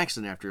got in an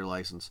accident after your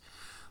license.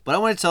 But I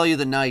want to tell you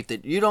the night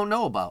that you don't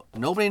know about.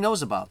 Nobody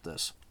knows about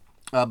this,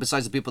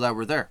 besides the people that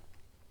were there.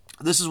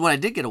 This is when I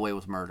did get away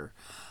with murder.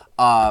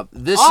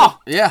 There's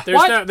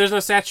no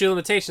statute of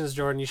limitations,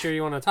 Jordan. You sure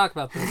you want to talk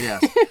about this?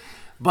 Yes.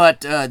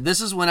 But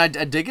this is when I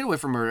did get away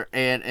from murder,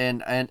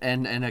 and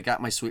I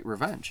got my sweet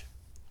revenge.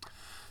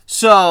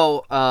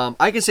 So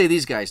I can say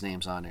these guys'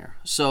 names on there.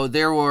 So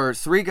there were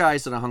 3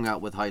 guys that I hung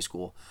out with high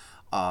school.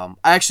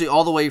 Actually,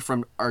 all the way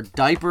from our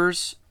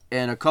diapers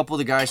and a couple of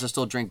the guys I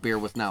still drink beer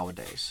with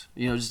nowadays.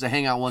 You know, just to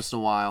hang out once in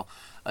a while.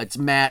 It's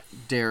Matt,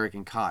 Derek,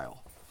 and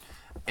Kyle.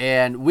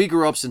 And we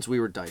grew up since we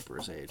were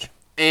diapers age.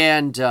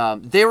 And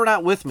they were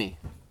not with me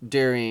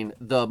during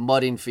the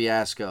mudding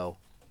fiasco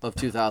of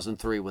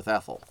 2003 with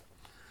Ethel.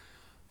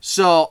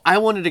 So I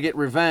wanted to get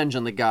revenge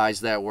on the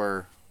guys that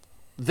were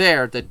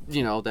there that,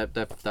 you know,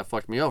 that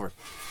fucked me over.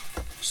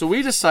 So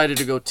we decided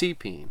to go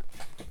TPing.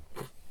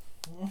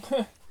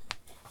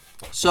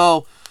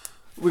 So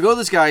we go to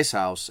this guy's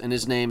house, and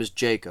his name is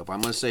Jacob.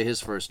 I'm going to say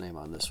his first name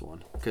on this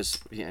one because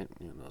it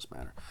doesn't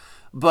matter.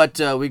 But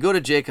we go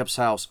to Jacob's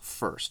house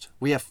first.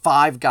 We have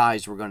 5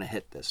 guys we're going to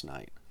hit this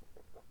night.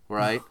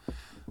 Right?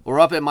 We're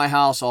up at my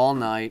house all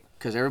night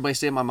because everybody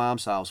stayed at my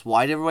mom's house.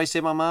 Why did everybody stay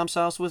at my mom's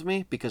house with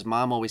me? Because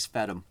Mom always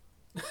fed them.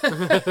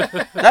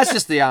 That's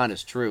just the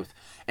honest truth.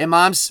 And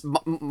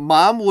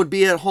Mom would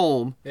be at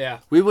home. Yeah.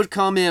 We would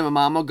come in, and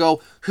Mom would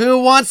go,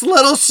 who wants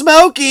little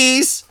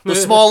Smokies? The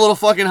small little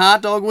fucking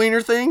hot dog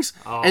wiener things.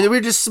 Oh. And then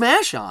we'd just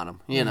smash on them,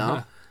 you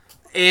know.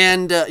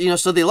 And,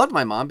 so they loved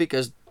my mom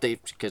because they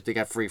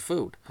got free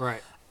food.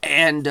 Right.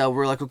 And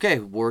we're like, okay,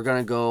 we're going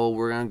to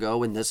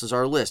go, and this is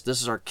our list.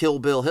 This is our Kill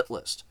Bill hit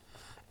list.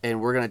 And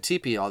we're going to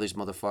TP all these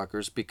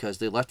motherfuckers because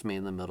they left me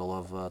in the middle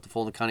of the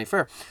Fulton County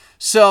Fair.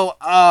 So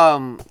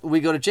we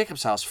go to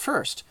Jacob's house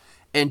first.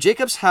 And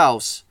Jacob's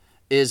house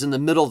is in the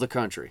middle of the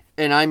country.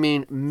 And I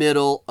mean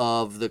middle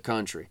of the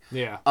country.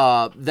 Yeah.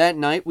 That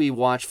night we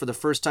watched for the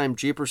first time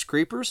Jeepers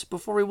Creepers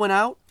before we went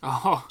out.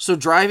 Oh. So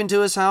driving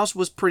to his house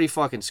was pretty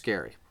fucking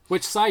scary.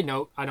 Which, side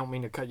note, I don't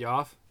mean to cut you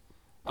off.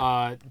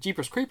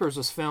 Jeepers Creepers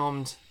was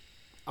filmed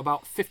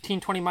about 15,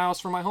 20 miles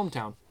from my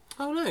hometown.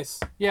 Oh, nice.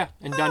 Yeah,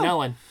 in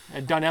Dunellen.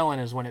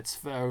 Dunellen is when it's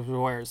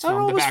where it's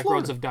from. The back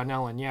roads of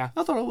Dunellen. Yeah.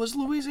 I thought it was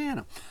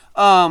Louisiana.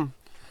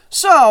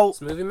 So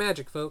it's movie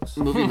magic, folks.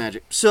 Movie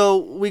magic. So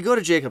we go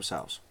to Jacob's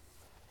house,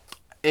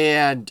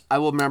 and I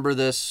will remember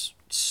this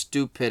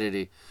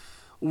stupidity.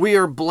 We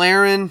are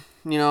blaring,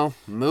 Move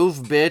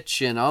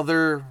Bitch and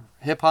other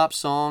hip hop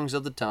songs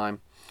of the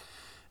time.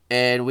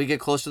 And we get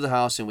close to the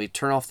house and we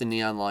turn off the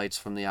neon lights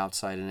from the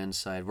outside and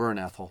inside. We're in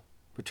Ethel.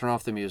 We turn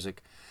off the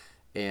music.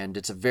 And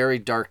it's a very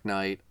dark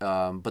night,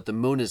 but the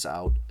moon is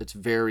out. It's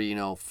very,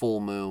 full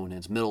moon. And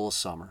it's middle of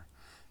summer.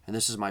 And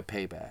this is my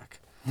payback.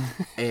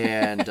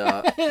 And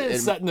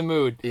setting the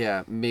mood.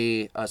 Yeah,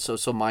 me.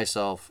 So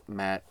myself,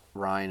 Matt,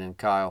 Ryan, and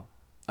Kyle.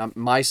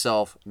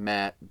 Myself,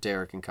 Matt,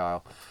 Derek, and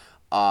Kyle.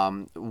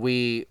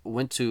 We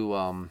went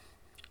to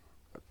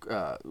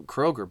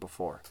Kroger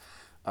before.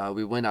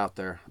 We went out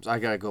there. I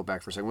gotta go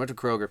back for a second. We went to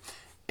Kroger,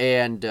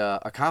 and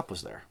a cop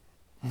was there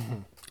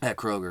at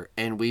Kroger,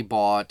 and we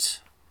bought.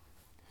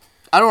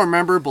 I don't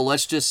remember, but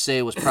let's just say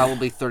it was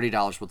probably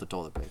 $30 worth of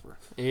toilet paper.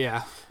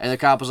 Yeah. And the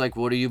cop was like,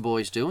 "What are you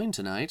boys doing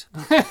tonight?"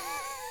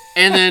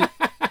 And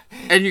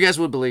you guys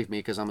would believe me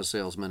because I'm a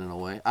salesman in a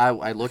way.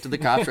 I looked at the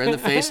cops right in the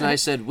face and I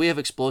said, "We have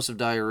explosive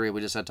diarrhea.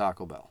 We just had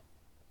Taco Bell."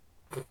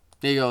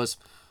 He goes,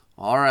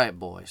 "All right,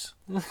 boys."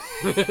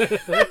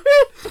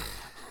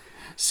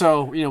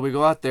 So, we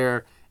go out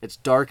there. It's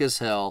dark as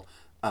hell.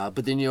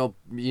 But then you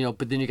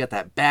got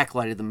that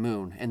backlight of the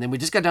moon. And then we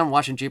just got done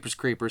watching Jeepers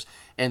Creepers,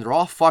 and they're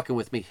all fucking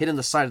with me, hitting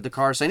the side of the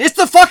car saying, "It's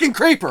the fucking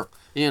creeper!"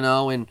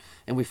 And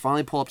we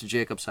finally pull up to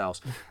Jacob's house,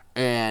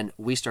 and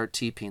we start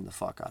TPing the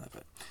fuck out of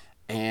it.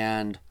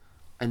 And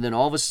then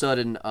all of a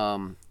sudden,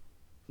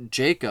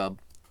 Jacob,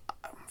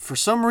 for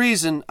some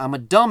reason, I'm a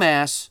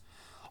dumbass,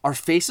 our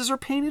faces are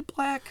painted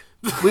black.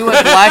 We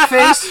went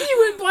blackface.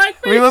 You went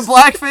blackface? We went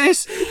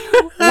blackface.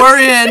 We're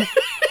in.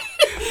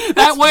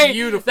 That way,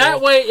 beautiful. That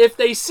way, if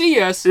they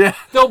see us,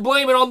 they'll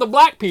blame it on the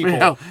black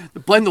people.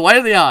 Blame the white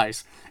of the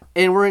eyes.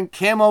 And we're in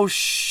camo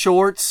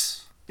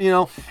shorts,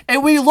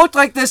 And we looked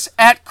like this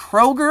at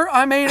Kroger,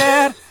 I may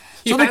add.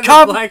 So the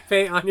cop black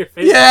paint on your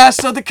face. Yeah,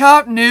 so the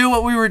cop knew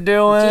what we were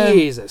doing.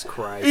 Jesus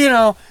Christ.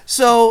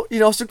 So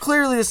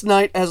clearly this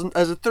night, as a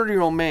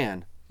 30-year-old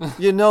man,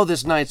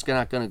 this night's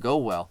not going to go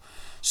well.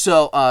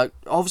 So all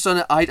of a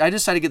sudden, I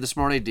decided to get the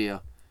smart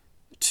idea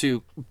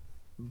to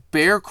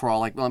bear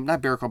crawl,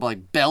 not bear crawl, but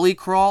like belly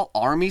crawl,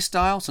 army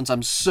style, since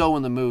I'm so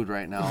in the mood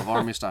right now of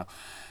army style,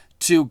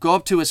 to go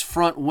up to his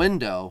front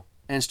window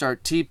and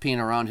start TPing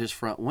around his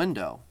front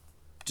window,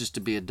 just to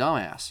be a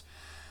dumbass.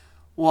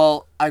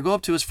 Well, I go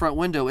up to his front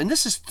window, and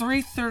this is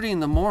 3:30 in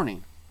the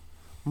morning.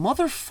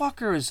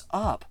 Motherfucker is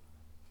up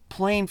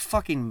playing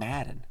fucking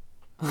Madden.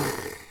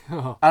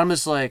 I'm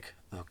just like,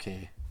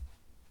 okay,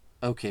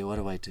 what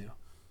do I do?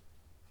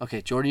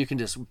 Okay, Jordan, you can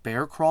just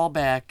bear crawl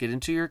back, get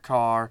into your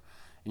car,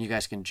 and you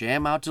guys can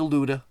jam out to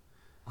Luda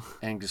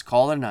and just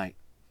call it a night.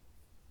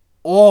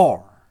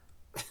 Or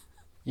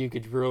you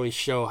could really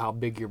show how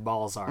big your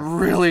balls are.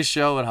 Really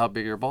show it how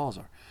big your balls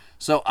are.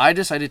 So I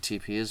decided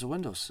TP his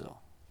windowsill.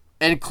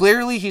 And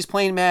clearly he's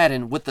playing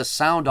Madden with the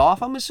sound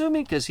off, I'm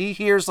assuming, because he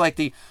hears like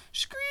the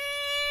screech,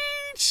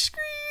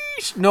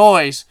 screech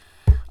noise,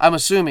 I'm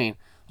assuming.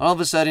 All of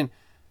a sudden,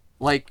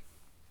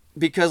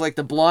 because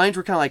the blinds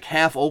were kind of like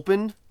half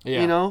open,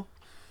 and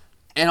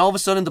all of a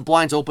sudden the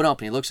blinds open up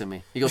and he looks at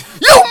me. He goes,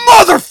 "You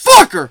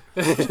motherfucker!"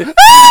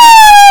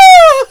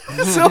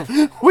 So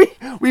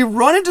we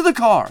run into the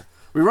car.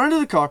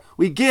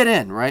 We get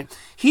in, right?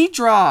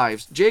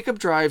 Jacob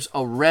drives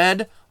a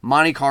red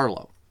Monte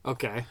Carlo.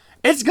 Okay.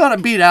 It's gonna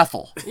beat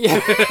Ethel.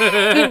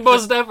 Yeah,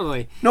 most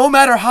definitely. No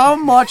matter how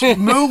much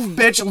move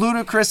bitch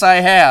ludicrous I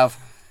have,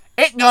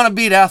 it's gonna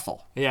beat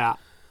Ethel. Yeah.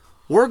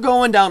 We're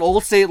going down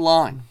Old State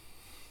Line.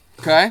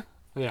 Okay?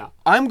 Yeah.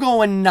 I'm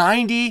going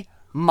 90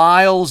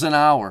 miles an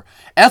hour.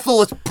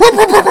 Ethel is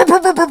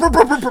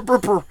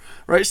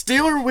right?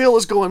 Steering wheel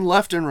is going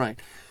left and right.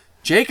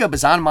 Jacob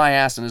is on my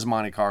ass in his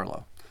Monte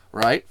Carlo,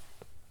 right?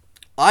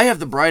 I have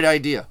the bright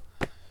idea.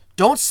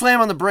 Don't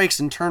slam on the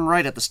brakes and turn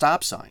right at the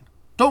stop sign.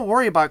 Don't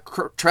worry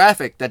about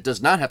traffic that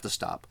does not have to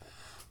stop.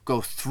 Go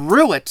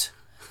through it,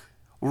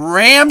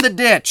 ram the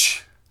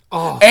ditch,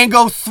 and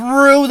go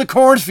through the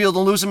cornfield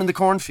and lose him in the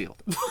cornfield.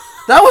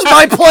 That was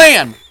my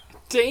plan.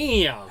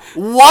 Damn.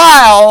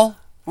 While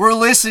we're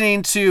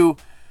listening to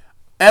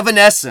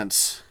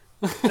Evanescence.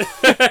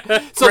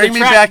 So bring me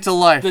back to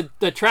life.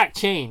 The track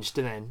changed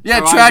then. Yeah,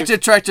 track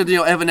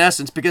to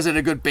Evanescence because it had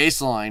a good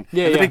bass line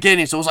at the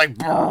beginning. So it was like,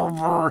 brr,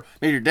 brr,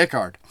 made your dick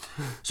hard.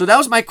 So that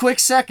was my quick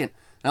second.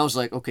 And I was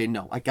like, okay,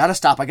 no, I gotta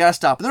stop. And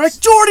they're like,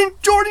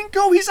 Jordan,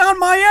 go. He's on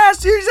my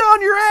ass. He's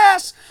on your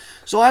ass.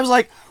 So I was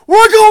like,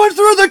 we're going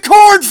through the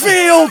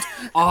cornfield.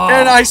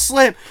 And I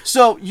slammed.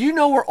 So you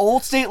know where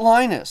Old State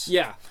Line is?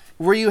 Yeah.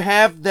 Where you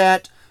have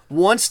that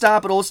one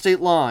stop at Old State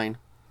Line,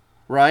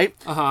 right?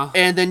 Uh-huh.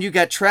 And then you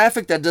got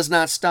traffic that does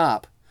not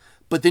stop.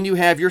 But then you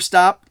have your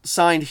stop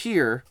sign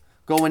here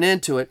going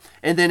into it.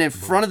 And then in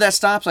front of that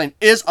stop sign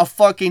is a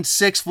fucking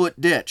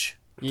 6-foot ditch.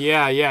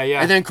 Yeah.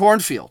 And then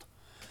cornfield.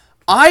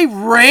 I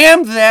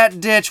rammed that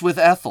ditch with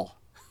Ethel.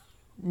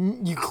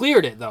 You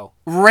cleared it, though.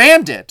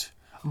 Rammed it.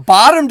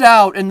 Bottomed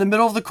out in the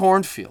middle of the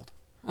cornfield.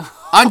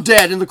 I'm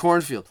dead in the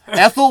cornfield.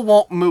 Ethel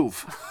won't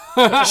move.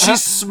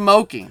 She's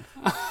smoking,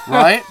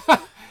 right?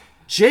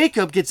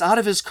 Jacob gets out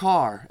of his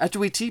car after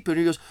we T-pooed.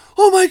 He goes,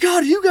 "Oh my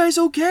God, are you guys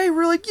okay?"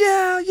 We're like,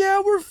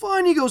 yeah, we're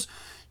fine. He goes,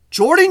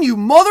 "Jordan, you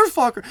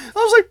motherfucker." I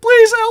was like,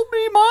 "Please help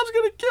me. Mom's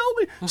going to kill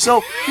me."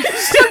 So,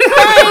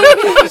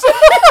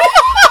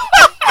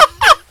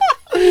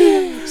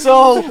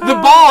 so the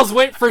balls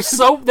went from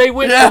so big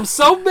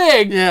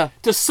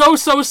to so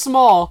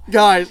small,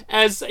 guys,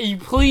 as you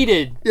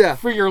pleaded Yeah.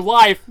 for your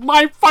life.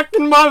 My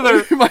fucking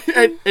mother.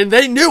 and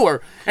they knew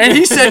her. And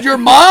he said, "Your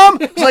mom?"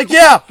 I was like,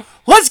 "Yeah,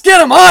 let's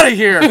get him out of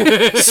here."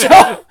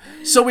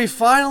 So we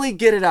finally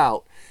get it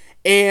out.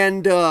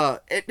 And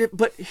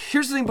but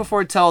here's the thing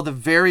before I tell the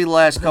very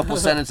last couple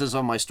sentences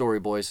of my story,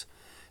 boys,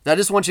 that I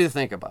just want you to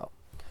think about.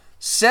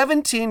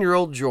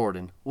 17-year-old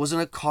Jordan was in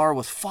a car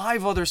with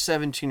 5 other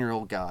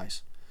 17-year-old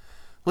guys,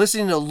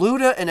 listening to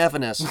Luda and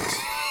Evanescence.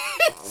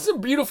 It's a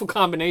beautiful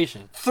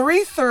combination.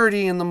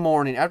 3:30 in the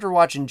morning, after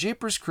watching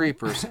Jeepers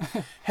Creepers,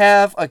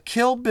 have a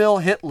Kill Bill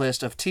hit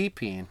list of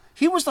TPing.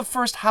 He was the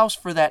first house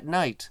for that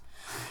night.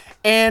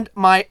 And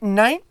my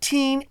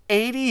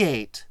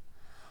 1988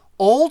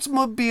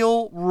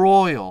 Oldsmobile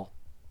Royal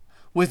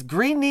with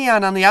green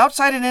neon on the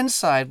outside and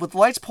inside with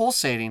lights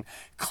pulsating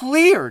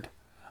cleared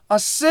a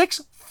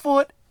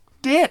 6-foot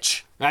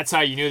ditch. That's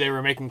how you knew they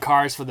were making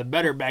cars for the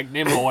better back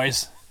then,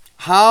 boys.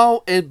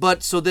 So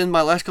then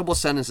my last couple of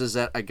sentences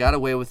that I got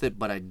away with it,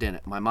 but I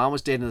didn't. My mom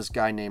was dating this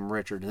guy named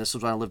Richard, and this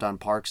was when I lived on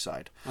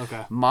Parkside.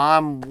 Okay.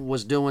 Mom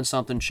was doing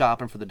something,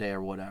 shopping for the day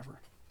or whatever.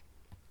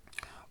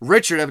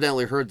 Richard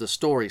evidently heard the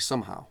story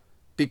somehow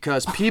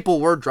because people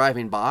were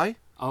driving by.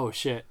 Oh,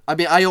 shit. I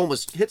mean, I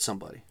almost hit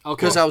somebody.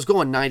 Okay. Because I was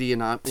going 90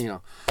 and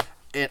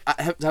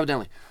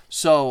evidently.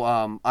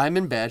 So I'm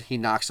in bed. He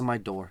knocks on my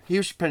door. He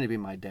was pretending to be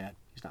my dad.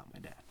 He's not my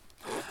dad.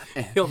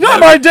 Not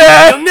my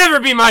dad! He'll never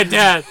be my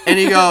dad. And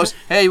he goes,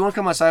 "Hey, you want to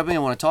come outside with me? I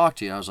want to talk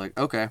to you." I was like,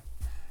 "Okay."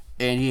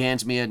 And he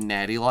hands me a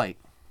Natty Light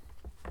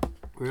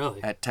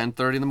Really? at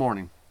 10:30 in the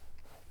morning.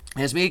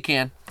 Hands me a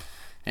can.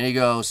 And he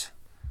goes,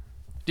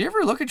 "Do you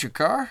ever look at your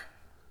car?"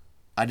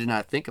 I did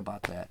not think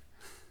about that.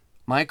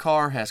 My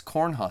car has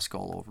corn husk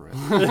all over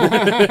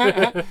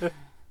it.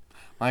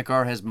 My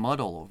car has mud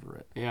all over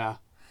it. Yeah.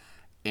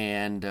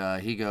 And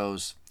he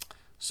goes,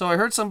 "So I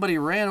heard somebody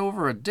ran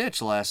over a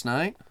ditch last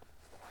night.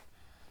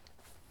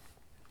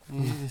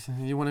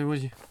 You want to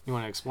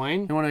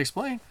explain? to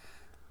explain?"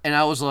 And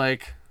I was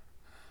like,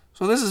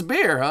 "So this is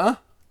beer, huh?"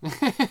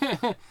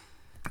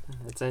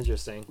 That's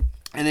interesting.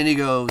 And then he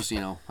goes,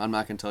 "I'm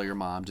not going to tell your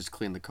mom. Just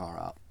clean the car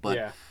out." But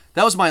Yeah.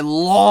 that was my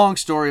long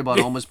story about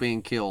almost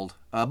being killed.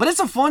 But it's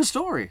a fun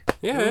story.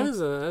 Yeah, it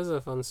is a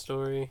fun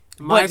story.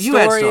 My you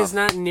had story stuff. is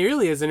not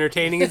nearly as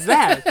entertaining as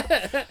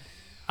that.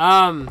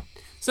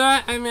 So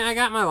I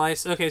got my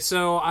license. Okay,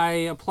 so I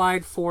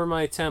applied for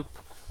my temp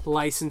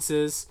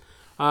licenses.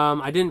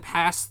 I didn't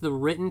pass the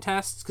written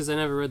tests because I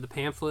never read the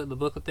pamphlet, the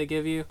booklet they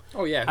give you.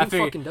 Oh, yeah. I Who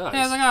figured, fucking does? Yeah,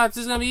 I was like, oh, it's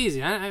just going to be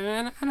easy. I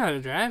know how to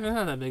drive. It's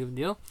not that big of a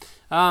deal.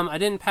 I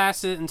didn't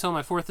pass it until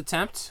my 4th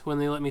attempt when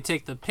they let me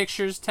take the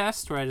pictures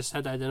test where I just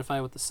had to identify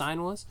what the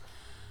sign was.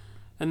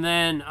 And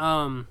then,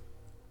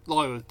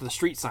 with the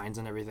street signs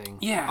and everything.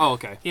 Yeah. Oh,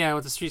 okay. Yeah,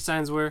 what the street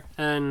signs were.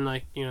 And,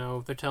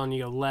 they're telling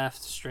you go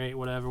left, straight,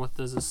 whatever. What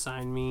does this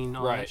sign mean?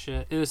 All that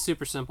shit. It was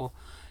super simple.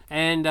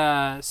 And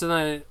so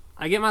then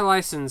I get my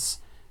license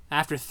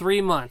after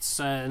 3 months.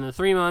 In the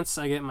 3 months,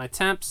 I get my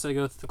temps, I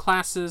go through the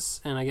classes,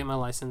 and I get my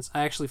license.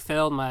 I actually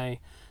failed my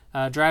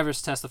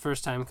driver's test the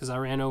first time because I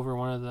ran over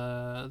one of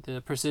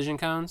the precision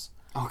cones.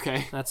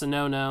 Okay. That's a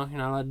no-no. You're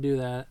not allowed to do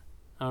that.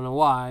 I don't know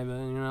why, but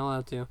you're not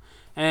allowed to.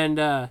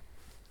 And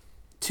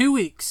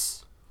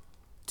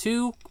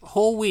 2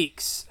 whole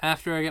weeks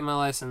after I get my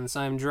license,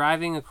 I'm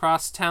driving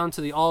across town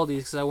to the Aldi's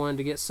because I wanted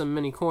to get some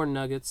mini corn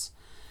nuggets.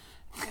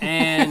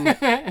 And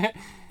yeah,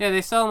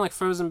 they sell them like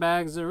frozen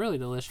bags. They're really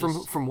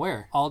delicious. From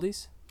where?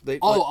 Aldi's?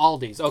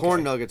 Aldi's. Okay.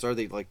 Corn nuggets, are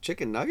they like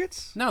chicken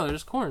nuggets? No, they're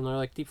just corn. They're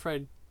like deep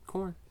fried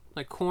corn.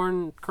 Like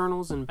corn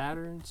kernels and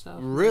batter and stuff.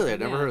 Really? I'd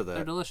never heard of that.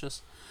 They're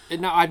delicious.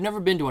 Now, I've never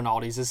been to an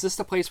Aldi's. Is this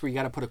the place where you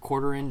got to put a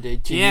quarter in to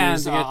use to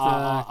get the a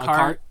cart?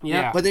 cart?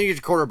 Yeah. But then you get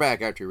your quarter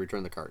back after you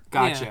return the cart.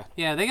 Gotcha.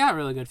 Yeah, they got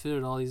really good food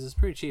at Aldi's. It's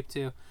pretty cheap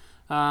too.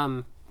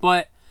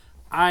 But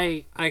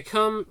I'm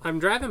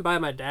driving by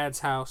my dad's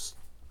house,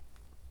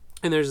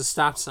 and there's a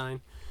stop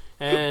sign,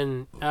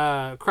 and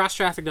cross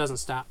traffic doesn't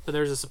stop. But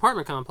there's this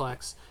apartment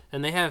complex,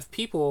 and they have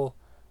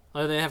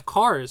they have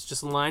cars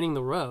just lining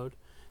the road.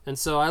 And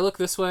so I look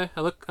this way.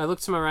 I look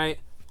to my right.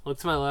 Look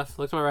to my left.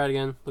 Look to my right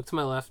again. Look to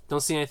my left.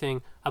 Don't see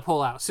anything. I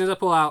pull out. As soon as I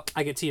pull out,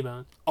 I get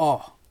T-boned.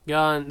 Oh.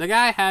 The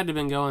guy had to have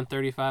been going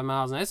 35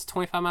 miles. Now, it's a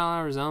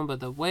 25-mile-an-hour zone, but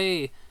the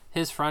way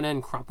his front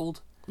end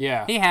crumpled,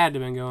 Yeah. he had to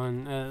have been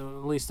going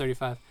at least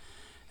 35.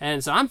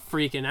 And so I'm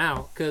freaking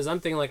out because I'm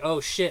thinking like,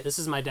 oh, shit, this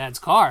is my dad's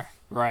car.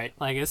 Right.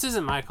 Like, this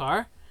isn't my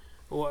car.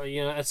 Well,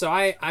 and so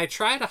I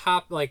try to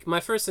hop. Like, my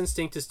first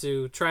instinct is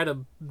to try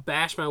to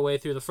bash my way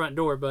through the front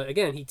door, but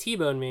again, he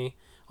T-boned me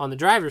on the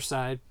driver's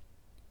side,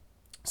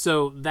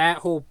 so that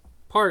whole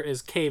part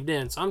is caved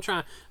in. So I'm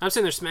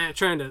sitting there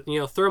trying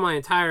to throw my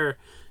entire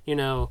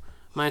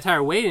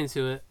weight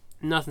into it.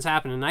 Nothing's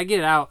happening. And I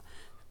get out,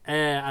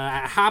 and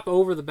I hop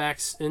over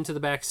into the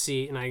back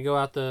seat, and I go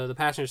out the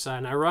passenger side,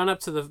 and I run up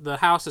to the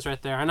house that's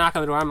right there. I knock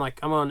on the door. I'm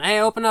going,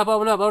 hey, open up.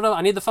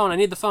 I need the phone.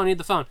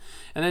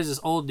 And there's this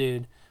old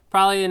dude,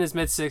 probably in his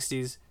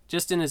mid-60s,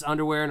 just in his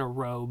underwear and a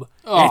robe.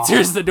 Oh.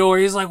 Enters the door.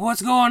 He's like,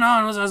 what's going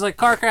on? I was like,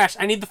 car crash.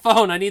 I need the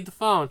phone.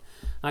 And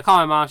I call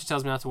my mom. She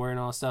tells me not to worry and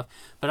all that stuff.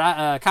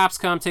 But cops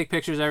come, take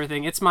pictures,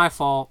 everything. It's my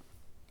fault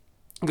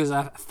because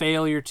I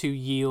failure to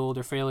yield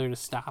or failure to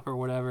stop or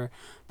whatever.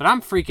 But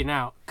I'm freaking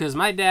out because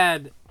my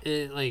dad,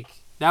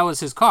 that was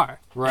his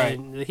car. Right.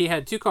 And he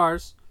had two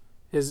cars.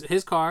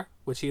 His car,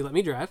 which he let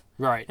me drive.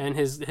 Right. And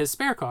his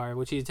spare car,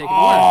 which he had taken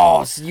away.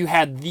 Oh, so you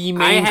had the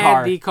main car. I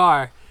had the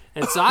car.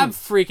 And so I'm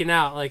freaking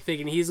out,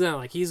 thinking he's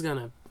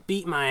gonna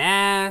beat my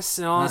ass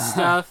and all this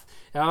stuff.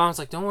 And my mom's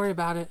like, don't worry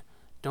about it.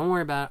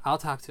 I'll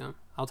talk to him.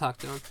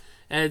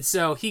 And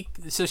so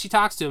she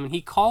talks to him, and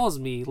he calls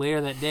me later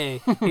that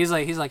day. He's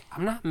like,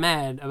 I'm not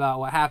mad about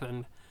what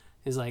happened.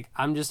 He's like,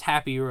 I'm just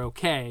happy you're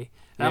okay.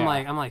 And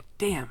I'm like,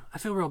 damn, I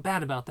feel real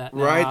bad about that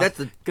now. Right, that's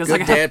the good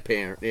dad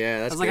parent. Yeah,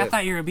 that's good. I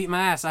thought you were gonna beat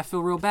my ass. I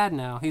feel real bad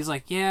now. He's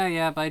like,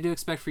 yeah, but I do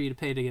expect for you to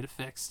pay to get it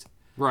fixed.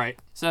 Right.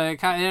 So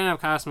it ended up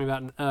costing me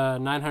about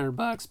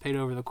 $900, paid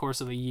over the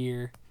course of a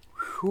year.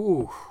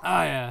 Whew.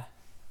 Oh, yeah.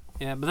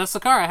 Yeah, but that's the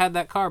car. I had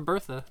that car,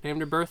 Bertha. Named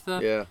her Bertha.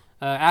 Yeah.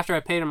 After I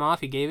paid him off,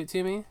 he gave it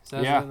to me.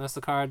 So that's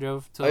the car I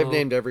drove till I've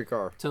named every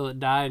car. Till it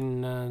died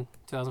in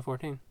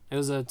 2014. It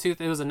was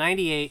a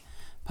 98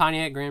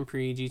 Pontiac Grand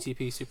Prix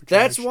GTP Supercharged.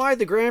 That's why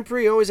the Grand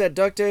Prix always had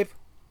duct tape?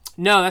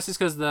 No, that's just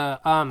because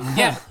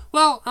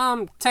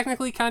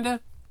technically kind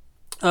of.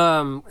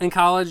 In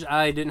college,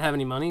 I didn't have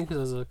any money because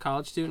I was a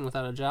college student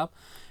without a job.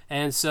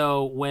 And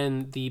so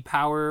when the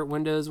power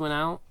windows went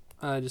out,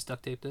 I just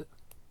duct taped it.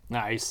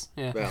 Nice.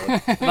 Yeah.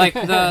 Like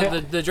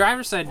the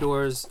driver's side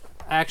doors,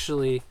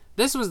 actually,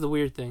 this was the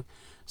weird thing.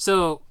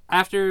 So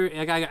after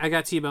I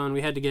got T-boned,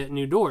 we had to get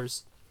new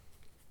doors.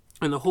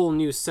 And the whole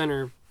new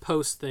center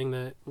post thing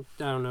that, I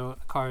don't know,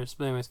 cars,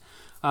 but anyways,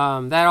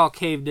 that all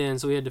caved in.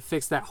 So we had to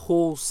fix that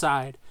whole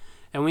side.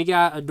 And we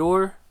got a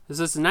door. This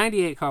is a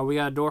 98 car. We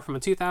got a door from a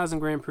 2000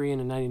 Grand Prix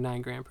and a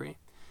 99 Grand Prix.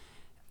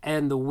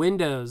 And the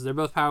windows, they're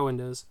both power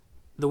windows.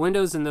 The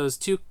windows in those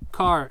two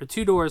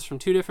doors from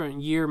two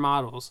different year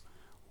models,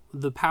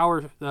 the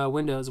power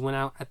windows went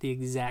out at the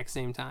exact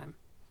same time.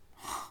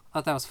 I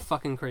thought that was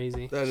fucking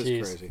crazy. That is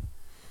crazy.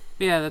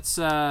 But yeah,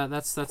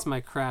 that's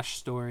my crash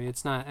story.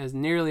 It's not as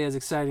nearly as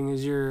exciting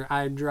as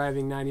I'm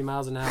driving 90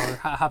 miles an hour,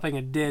 hopping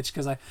a ditch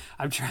because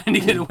I'm trying to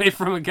get away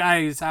from a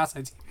guy whose house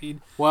I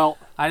TP'd. Well,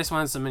 I just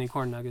wanted some mini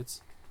corn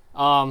nuggets.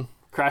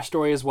 Crash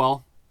story as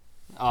well.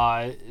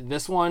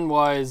 This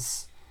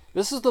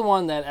is the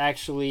one that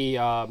actually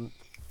I'm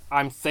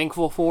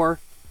thankful for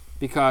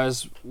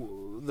because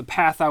the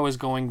path I was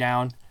going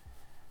down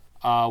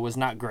was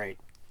not great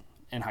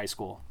in high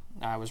school.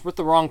 I was with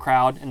the wrong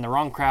crowd, and the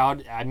wrong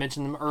crowd, I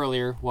mentioned them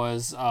earlier,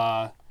 was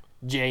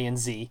J and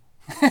Z.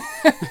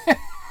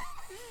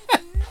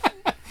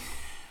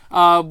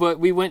 But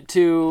we went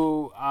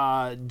to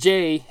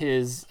Jay,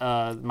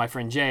 my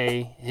friend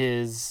Jay,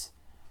 his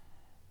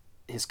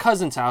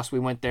cousin's house. We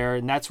went there,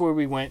 and that's where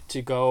we went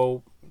to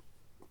go.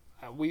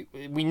 We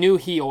knew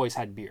he always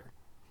had beer.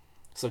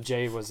 So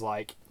Jay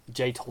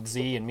told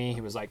Z and me,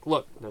 he was like,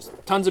 look, there's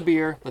tons of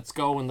beer. Let's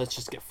go and let's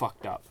just get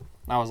fucked up.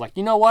 And I was like,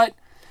 you know what?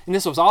 And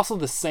this was also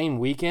the same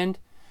weekend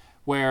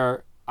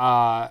where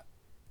I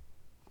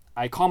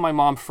called my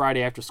mom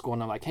Friday after school,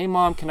 and I'm like, hey,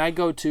 Mom, can I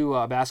go to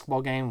a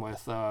basketball game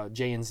with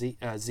Jay and Z?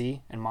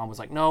 And Mom was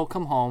like, no,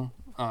 come home.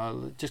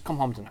 Just come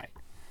home tonight.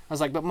 I was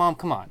like, but Mom,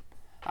 come on.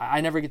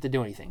 I never get to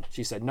do anything.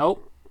 She said,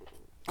 nope,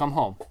 come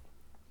home.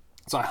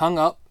 So I hung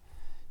up.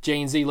 Jay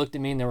and Z looked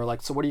at me, and they were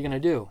like, so what are you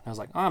going to do? And I was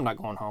like, I'm not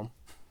going home.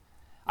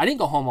 I didn't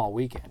go home all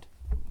weekend.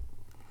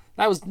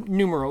 That was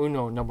numero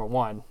uno, number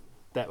one.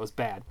 That was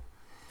bad.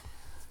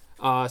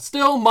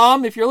 Still,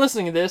 Mom, if you're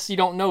listening to this, you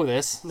don't know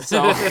this.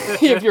 So,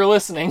 if you're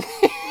listening.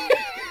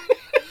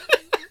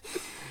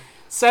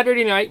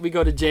 Saturday night, we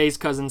go to Jay's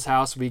cousin's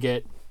house. We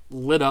get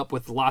lit up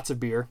with lots of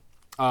beer.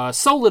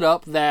 So lit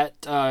up that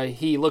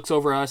he looks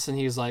over us and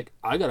he's like,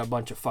 I got a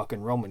bunch of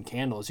fucking Roman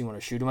candles. You want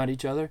to shoot them at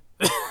each other?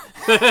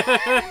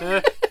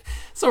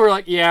 So we're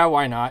like, yeah,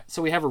 why not?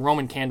 So we have a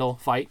Roman candle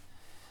fight.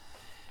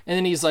 And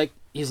then he's like,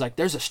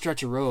 there's a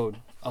stretch of road.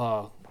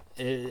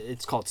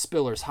 It's called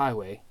Spillers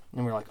Highway.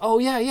 And we're like, oh,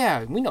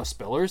 yeah, we know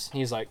Spillers. And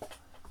he's like,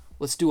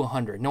 let's do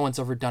 100. No one's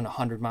ever done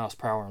 100 miles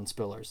per hour on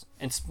Spillers.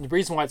 And the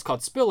reason why it's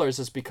called Spillers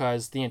is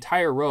because the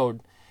entire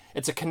road,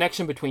 it's a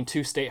connection between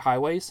two state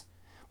highways,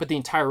 but the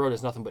entire road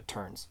is nothing but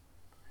turns.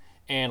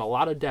 And a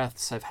lot of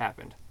deaths have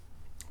happened.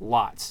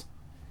 Lots.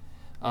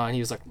 And he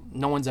was like,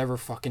 no one's ever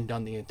fucking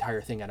done the entire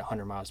thing at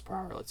 100 miles per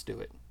hour. Let's do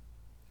it.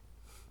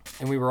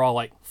 And we were all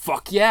like,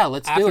 fuck yeah,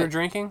 let's do it. After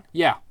drinking?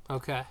 Yeah.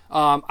 Okay.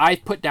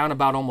 I put down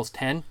about almost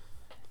 10.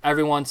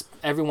 Everyone's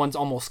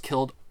almost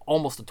killed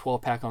almost a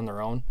 12-pack on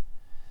their own.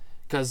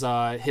 Because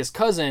his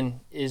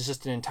cousin is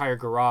just an entire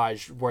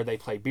garage where they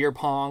play beer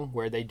pong,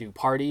 where they do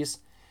parties.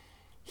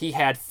 He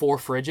had 4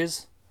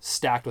 fridges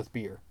stacked with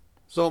beer.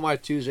 So my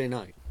Tuesday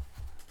night.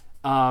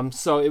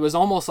 So it was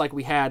almost like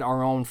we had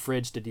our own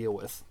fridge to deal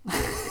with.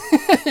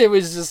 It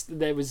was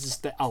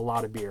just a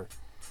lot of beer.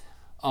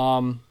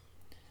 And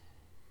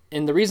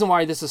the reason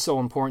why this is so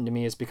important to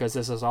me is because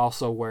this is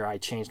also where I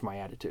changed my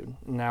attitude.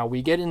 Now,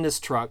 we get in this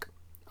truck.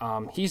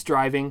 He's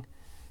driving.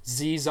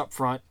 Z's up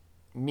front.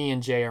 Me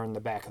and Jay are in the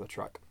back of the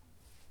truck.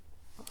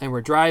 And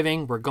we're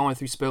driving. We're going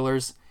through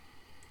spillers.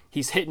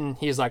 He's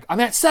like, I'm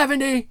at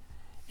 70.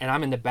 And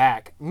I'm in the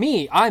back.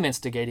 I'm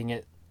instigating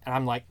it. And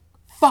I'm like,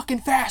 fucking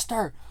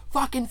faster.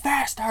 Fucking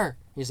faster.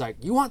 He's like,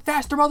 you want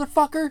faster,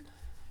 motherfucker?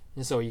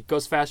 And so he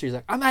goes faster. He's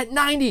like, I'm at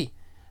 90.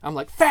 I'm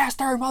like,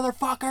 faster,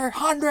 motherfucker,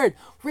 100.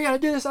 We gotta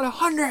do this at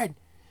 100.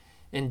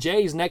 And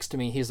Jay's next to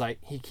me. He's like,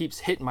 he keeps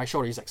hitting my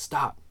shoulder. He's like,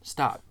 stop.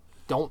 I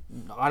don't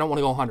want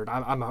to go 100.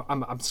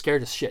 I'm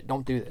scared as shit.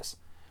 Don't do this.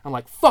 I'm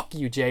like, fuck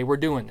you, Jay. We're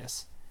doing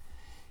this.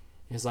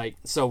 He's like,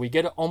 so we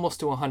get almost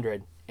to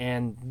 100,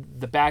 and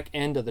the back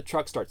end of the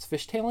truck starts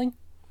fishtailing.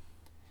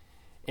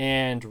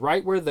 And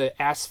right where the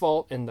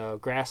asphalt and the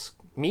grass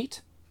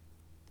meet,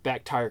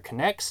 back tire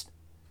connects.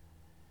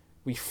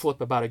 We flip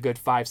about a good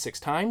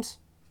 5-6 times.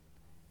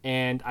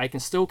 And I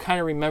can still kind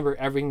of remember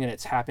everything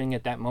that's happening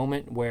at that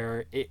moment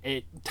where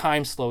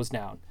time slows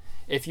down.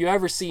 If you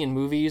ever see in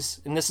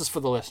movies, and this is for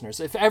the listeners,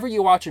 if ever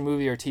you watch a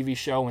movie or a TV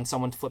show when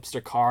someone flips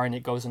their car and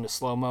it goes into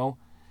slow-mo,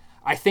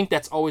 I think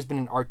that's always been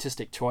an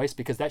artistic choice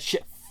because that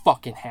shit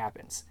fucking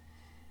happens.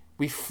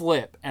 We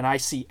flip and I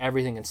see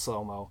everything in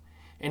slow-mo.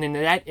 And in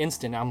that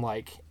instant, I'm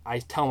like, I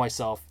tell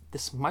myself,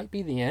 this might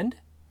be the end.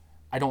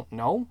 I don't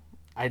know.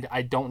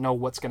 I don't know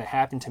what's going to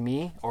happen to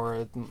me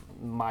or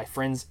my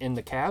friends in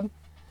the cab.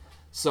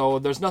 So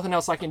there's nothing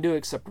else I can do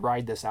except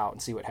ride this out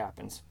and see what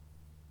happens.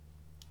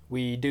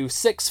 We do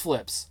 6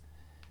 flips.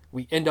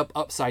 We end up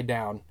upside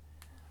down.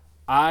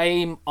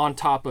 I'm on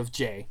top of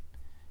Jay.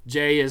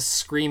 Jay is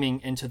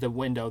screaming into the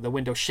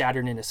window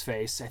shattered in his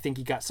face. I think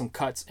he got some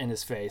cuts in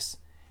his face.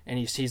 And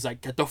he's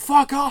like, get the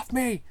fuck off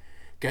me!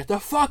 Get the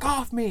fuck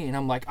off me! And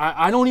I'm like,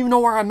 I don't even know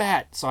where I'm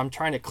at. So I'm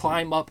trying to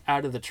climb up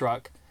out of the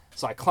truck.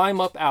 So I climb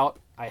up out.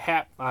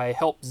 I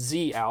help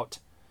Z out.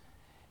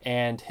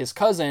 And his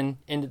cousin,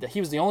 he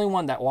was the only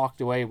one that walked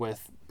away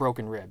with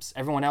broken ribs.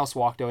 Everyone else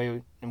walked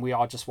away, and we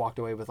all just walked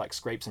away with like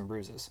scrapes and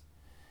bruises.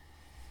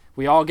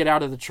 We all get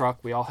out of the truck.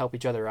 We all help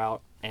each other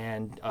out.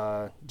 And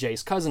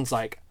Jay's cousin's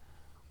like,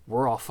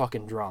 we're all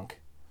fucking drunk.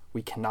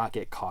 We cannot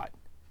get caught.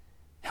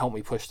 Help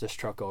me push this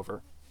truck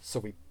over.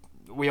 So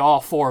we all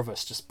 4 of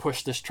us just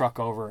push this truck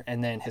over.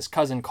 And then his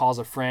cousin calls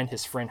a friend.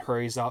 His friend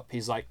hurries up.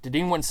 He's like, did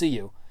anyone see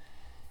you?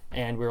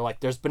 And we were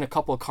like, there's been a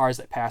couple of cars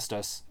that passed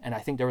us. And I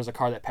think there was a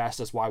car that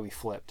passed us while we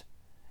flipped.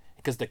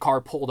 Because the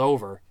car pulled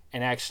over.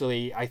 And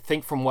actually, I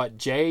think from what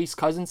Jay's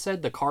cousin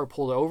said, the car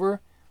pulled over,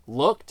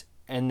 looked,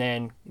 and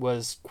then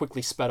was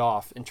quickly sped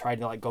off and tried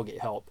to like go get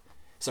help.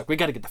 It's like, we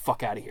got to get the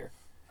fuck out of here.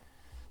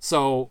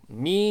 So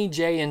me,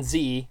 Jay, and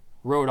Z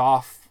rode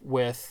off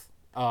with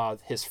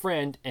his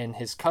friend, and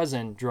his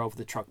cousin drove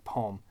the truck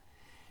home.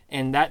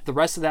 And the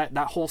rest of that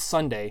whole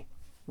Sunday,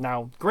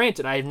 now,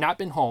 granted, I have not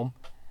been home.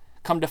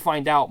 Come to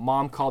find out,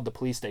 Mom called the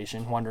police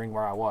station wondering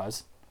where I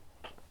was.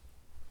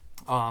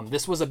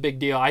 This was a big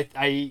deal.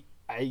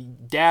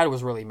 Dad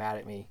was really mad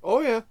at me. Oh,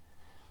 yeah.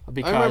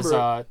 Because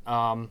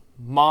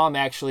Mom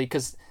actually,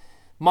 because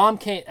Mom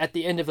came, at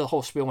the end of the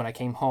whole spiel when I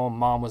came home,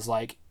 Mom was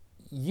like,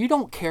 you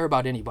don't care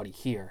about anybody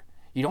here.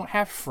 You don't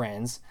have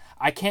friends.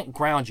 I can't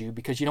ground you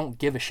because you don't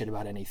give a shit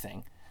about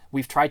anything.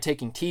 We've tried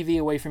taking TV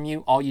away from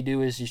you. All you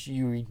do is just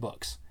you read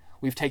books.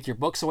 We've taken your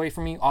books away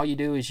from you. All you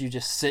do is you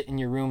just sit in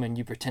your room and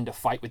you pretend to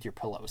fight with your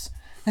pillows.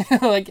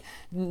 Like,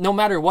 no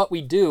matter what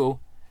we do,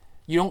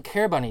 you don't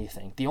care about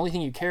anything. The only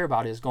thing you care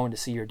about is going to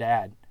see your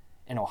dad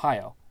in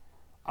Ohio.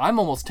 I'm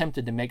almost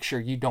tempted to make sure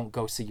you don't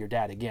go see your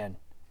dad again.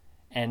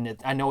 And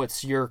I know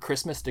it's your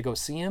Christmas to go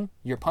see him.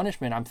 Your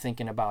punishment, I'm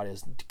thinking about,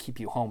 is to keep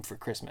you home for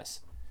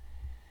Christmas.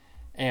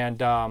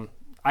 And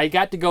I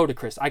got to go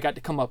to I got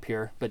to come up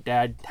here, but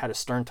Dad had a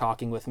stern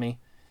talking with me.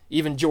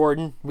 Even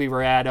Jordan, we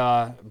were at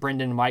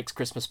Brendan and Mike's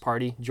Christmas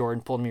party.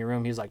 Jordan pulled me in a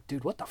room. He was like,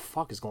 dude, what the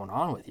fuck is going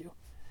on with you?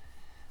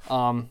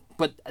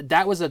 But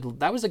that was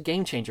a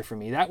game changer for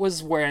me. That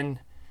was when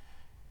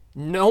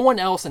no one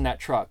else in that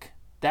truck,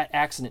 that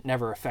accident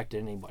never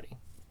affected anybody.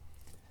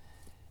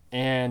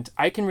 And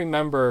I can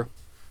remember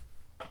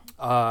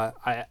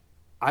I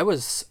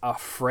was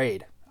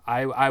afraid.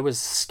 I was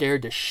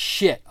scared to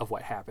shit of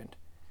what happened.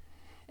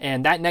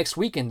 And that next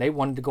weekend, they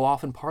wanted to go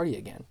off and party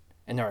again.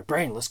 And they're like,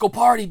 Brandon, let's go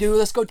party, dude.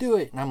 Let's go do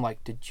it. And I'm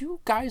like, did you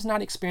guys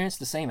not experience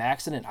the same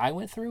accident I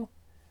went through?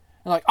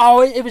 They're like,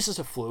 oh, it was just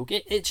a fluke.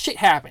 Shit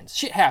happens.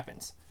 Shit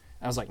happens.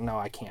 And I was like, no,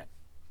 I can't.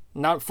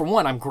 Not for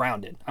one, I'm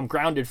grounded. I'm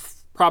grounded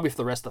probably for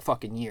the rest of the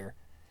fucking year.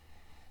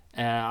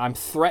 I'm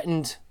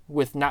threatened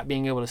with not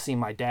being able to see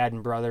my dad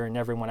and brother and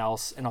everyone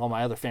else and all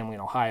my other family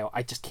in Ohio.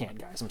 I just can't,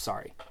 guys. I'm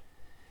sorry.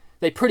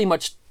 They pretty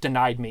much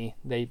denied me.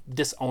 They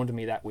disowned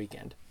me that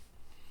weekend.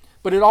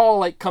 But it all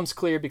like comes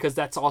clear because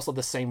that's also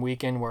the same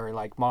weekend where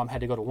like mom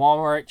had to go to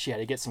Walmart. She had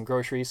to get some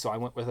groceries, so I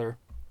went with her.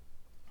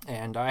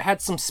 And I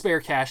had some spare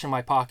cash in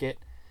my pocket.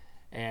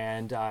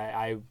 And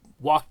I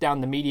walked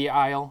down the media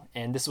aisle.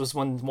 And this was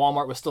when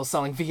Walmart was still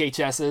selling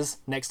VHSs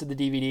next to the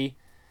DVD.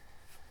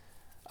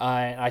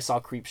 And I saw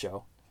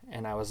Creepshow.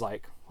 And I was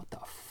like, what the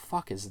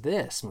fuck is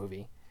this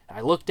movie? And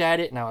I looked at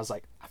it and I was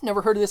like, I've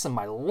never heard of this in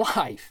my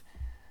life.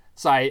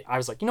 So I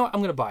was like, you know what?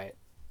 I'm going to buy it.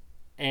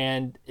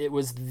 And it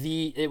was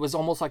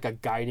almost like a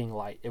guiding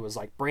light. It was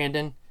like,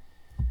 Brandon,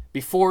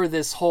 before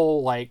this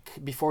whole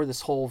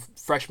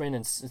freshman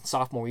and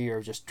sophomore year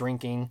of just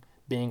drinking,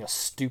 being a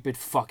stupid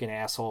fucking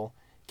asshole,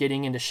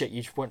 getting into shit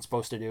you weren't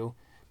supposed to do,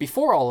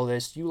 before all of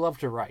this, you loved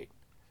to write.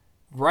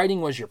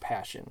 Writing was your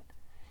passion.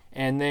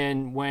 And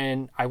then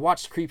when I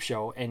watched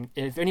Creepshow, and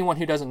if anyone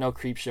who doesn't know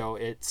Creepshow,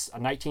 it's a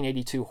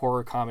 1982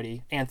 horror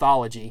comedy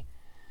anthology.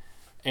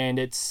 And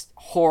it's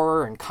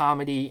horror and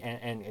comedy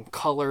and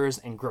colors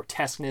and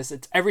grotesqueness.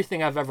 It's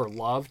everything I've ever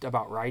loved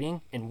about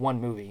writing in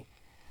one movie.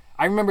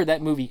 I remember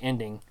that movie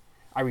ending.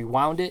 I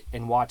rewound it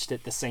and watched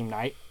it the same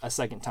night a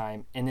second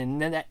time. And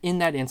in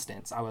that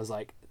instance, I was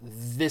like,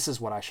 this is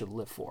what I should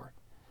live for.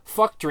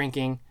 Fuck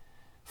drinking.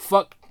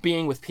 Fuck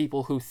being with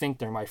people who think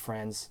they're my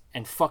friends.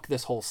 And fuck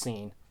this whole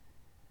scene.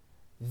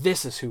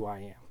 This is who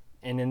I am.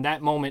 And in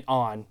that moment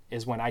on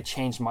is when I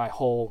changed my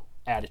whole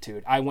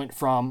attitude. I went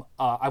from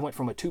a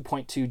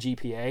 2.2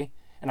 GPA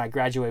and I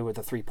graduated with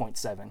a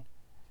 3.7,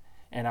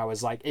 and I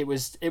was like, it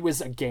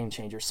was a game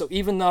changer. So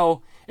even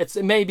though it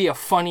may be a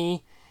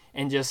funny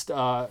and just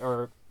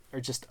probably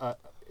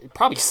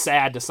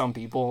sad to some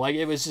people, like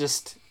it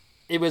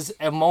was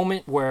a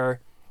moment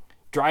where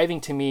driving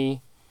to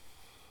me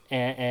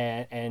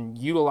and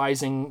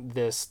utilizing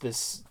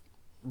this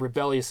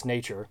rebellious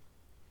nature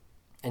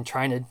and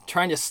trying to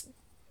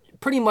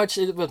pretty much,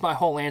 it was my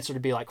whole answer to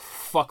be like,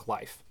 fuck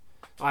life.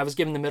 I was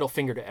giving the middle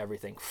finger to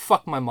everything.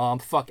 Fuck my mom.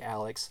 Fuck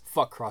Alex.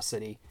 Fuck Cross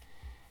City.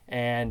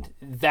 And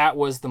that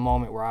was the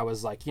moment where I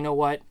was like, you know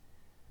what?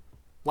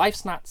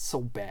 Life's not so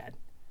bad.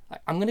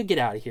 I'm going to get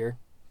out of here.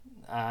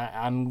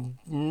 I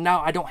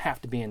don't have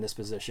to be in this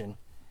position.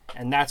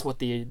 And that's what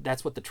the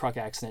truck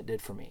accident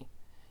did for me.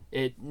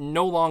 It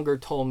no longer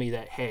told me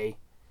that, hey,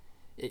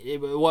 it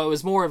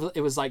was more of,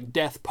 it was like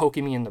death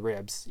poking me in the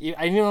ribs.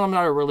 Even though I'm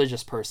not a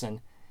religious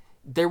person,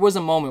 there was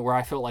a moment where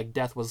I felt like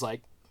death was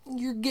like,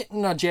 you're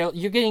getting a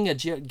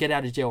get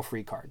out of jail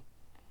free card.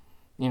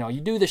 You know, you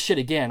do this shit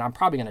again, I'm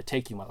probably going to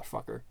take you,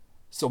 motherfucker.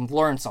 So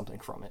learn something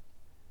from it.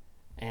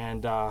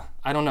 And I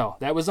don't know.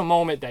 That was a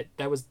moment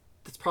that's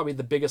probably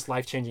the biggest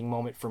life-changing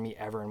moment for me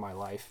ever in my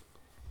life.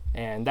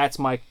 And that's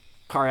my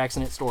car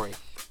accident story.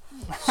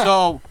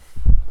 So,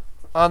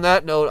 on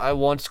that note, I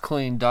once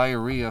cleaned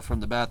diarrhea from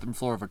the bathroom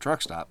floor of a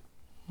truck stop.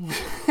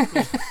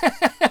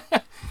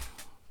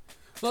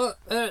 Well,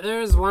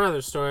 there's one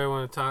other story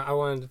I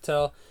wanted to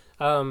tell.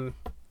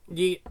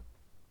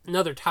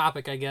 Another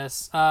topic, I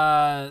guess.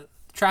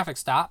 Traffic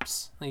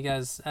stops. You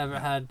guys ever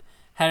had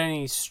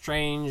any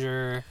strange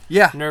or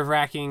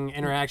nerve-wracking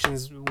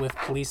interactions with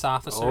police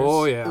officers?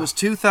 Oh yeah. It was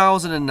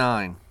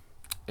 2009,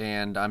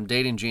 and I'm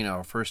dating Gina,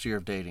 our first year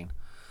of dating,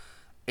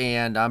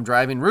 and I'm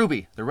driving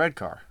Ruby, the red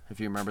car. If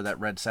you remember that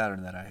red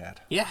Saturn that I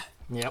had. Yeah.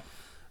 Yep.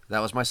 That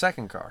was my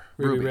second car.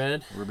 Ruby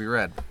Red. Ruby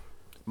Red.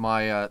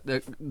 My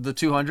the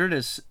 200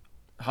 is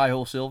High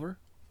Hole Silver.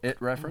 It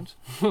reference.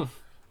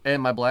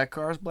 And my black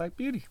car is Black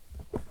Beauty.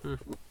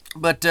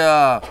 But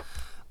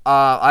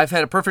I've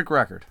had a perfect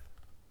record.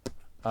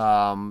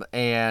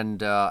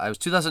 And I was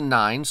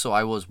 2009, so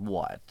I was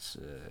what?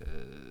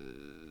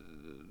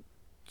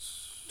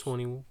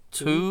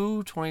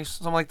 22, 20,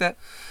 something like that.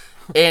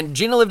 And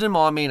Gina lived in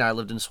Maumee, and I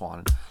lived in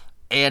Swanton.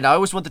 And I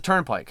always went the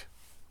turnpike,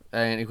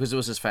 and because it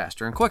was just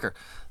faster and quicker.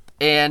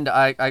 And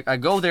I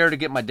go there to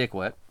get my dick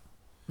wet.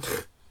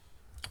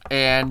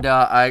 And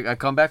I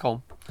come back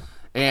home.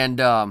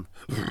 And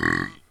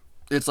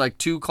it's like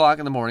 2 o'clock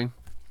in the morning.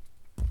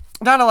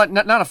 Not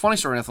a funny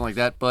story or anything like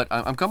that, but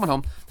I'm coming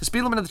home. The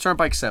speed limit of the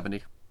turnpike is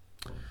 70.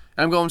 And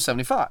I'm going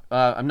 75.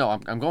 I'm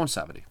going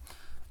 70.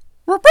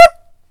 You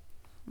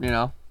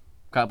know,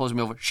 kind of pulls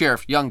me over.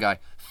 Sheriff, young guy,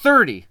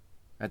 30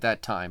 at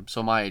that time,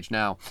 so my age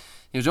now.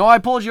 He goes, "Oh, I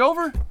pulled you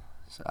over?"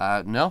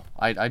 No,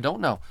 I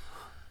don't know.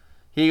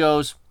 He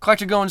goes,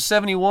 "Caught you going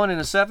 71 in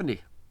a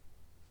 70."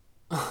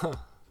 I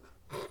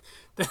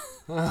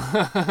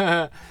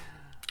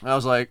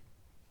was like,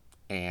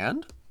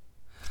 and?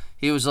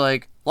 He was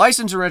like,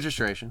 "License and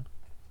registration."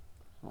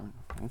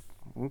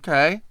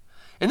 Okay.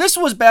 And this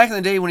was back in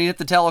the day when you had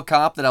to tell a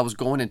cop that I was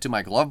going into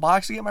my glove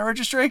box to get my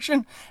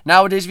registration.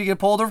 Nowadays, if you get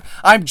pulled over,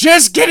 I'm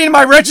just getting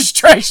my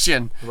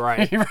registration.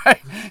 Right.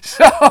 Right.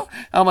 So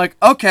I'm like,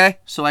 okay.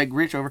 So I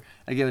reach over,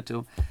 I give it to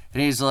him,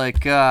 and he's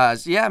like,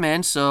 "Yeah,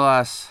 man.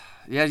 So,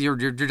 yeah,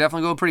 you're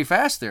definitely going pretty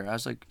fast there." I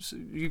was like, "So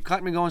you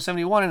caught me going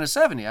 71 in a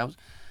 70." I was,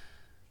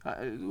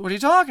 "What are you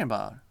talking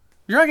about?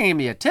 You're not gonna give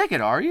me a ticket,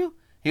 are you?"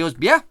 He goes,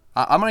 yeah,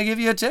 I'm going to give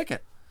you a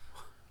ticket.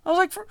 I was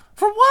like, for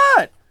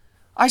what?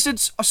 I said,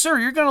 sir,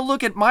 you're going to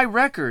look at my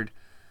record,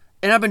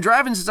 and I've been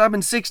driving since I've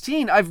been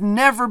 16. I've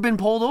never been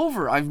pulled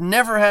over. I've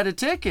never had a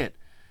ticket.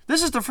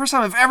 This is the first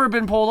time I've ever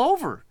been pulled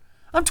over.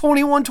 I'm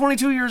 21,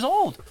 22 years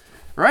old,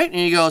 right? And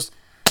he goes,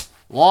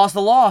 law's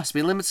the law.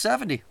 Speed limit's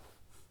 70.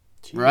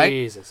 Right?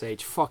 Jesus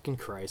H. fucking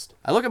Christ.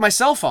 I look at my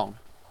cell phone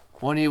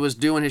when he was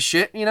doing his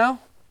shit, you know.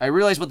 I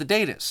realize what the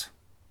date is.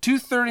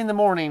 2:30 in the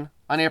morning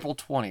on April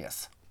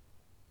 20th.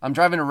 I'm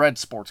driving a red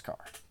sports car.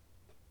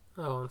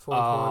 Oh, on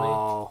 420.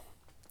 Oh.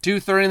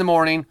 2:30 in the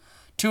morning,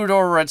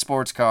 two-door red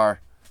sports car.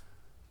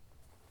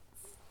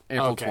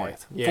 April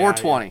 20th. Yeah,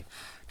 420. yeah.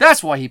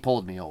 That's why he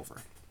pulled me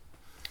over.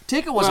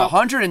 Ticket was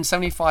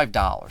 $175.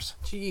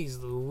 Jeez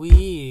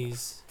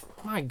Louise.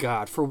 My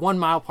God, for 1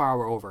 mile per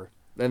hour over.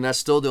 And that's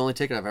still the only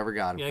ticket I've ever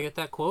gotten. You gotta get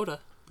that quota.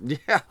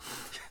 Yeah.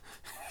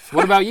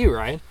 What about you,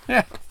 Ryan?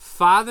 Yeah.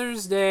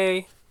 Father's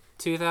Day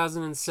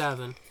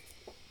 2007,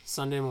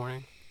 Sunday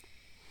morning.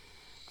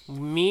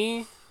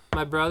 Me,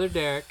 my brother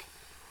Derek,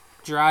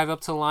 drive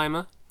up to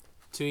Lima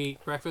to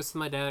eat breakfast with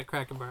my dad at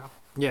Cracker Barrel.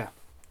 Yeah.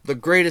 The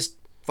greatest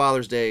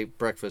Father's Day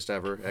breakfast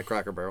ever at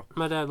Cracker Barrel.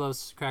 My dad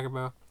loves Cracker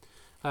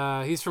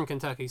Barrel. He's from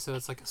Kentucky, so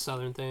it's like a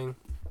southern thing.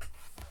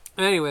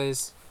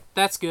 Anyways,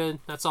 that's good.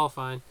 That's all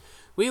fine.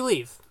 We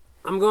leave.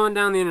 I'm going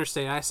down the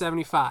interstate,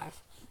 I-75.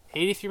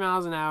 83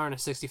 miles an hour and a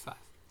 65.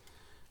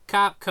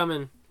 Cop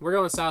coming. We're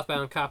going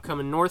southbound. Cop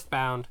coming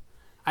northbound.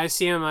 I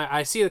see him.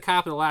 I see the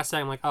cop at the last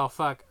second. I'm like, oh,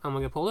 fuck. I'm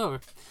going to get pulled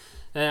over.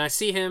 And I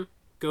see him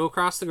go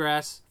across the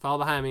grass, follow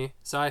behind me.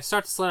 So I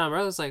start to slow down. My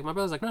brother's like,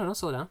 no, don't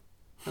slow down.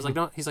 I was like,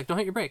 don't. He's like, don't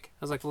hit your brake.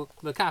 I was like, well,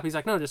 the cop. He's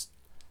like, no, just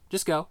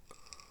go.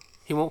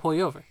 He won't pull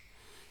you over.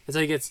 And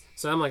so he gets.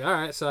 So I'm like, all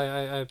right. So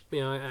I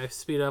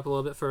speed up a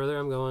little bit further.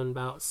 I'm going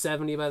about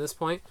 70 by this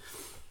point.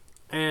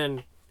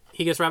 And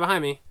he gets right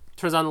behind me,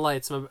 turns on the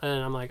lights, and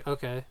I'm like,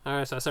 okay, all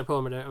right. So I start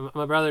pulling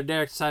my brother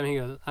Derek beside me. He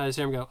goes, I just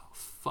hear him go, oh,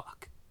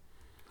 fuck.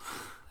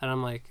 And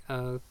I'm like,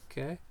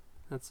 okay,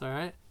 that's all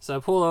right. So I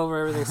pull over,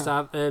 everything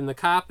stopped, and the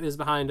cop is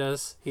behind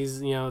us.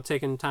 He's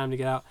taking time to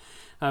get out.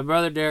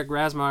 Brother Derek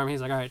grabs my arm.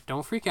 He's like, all right,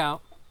 don't freak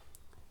out,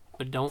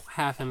 but don't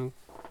have him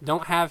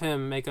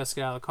make us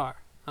get out of the car.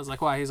 I was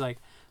like, why? He's like,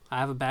 I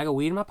have a bag of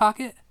weed in my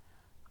pocket.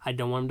 I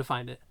don't want him to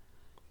find it.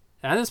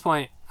 And at this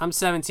point, I'm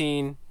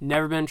 17,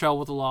 never been in trouble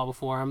with the law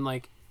before. I'm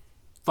like,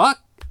 fuck,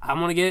 I'm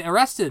going to get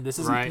arrested. This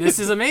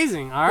is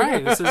amazing. All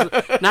right. This is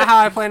not how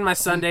I planned my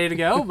Sunday to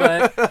go,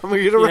 but I'm going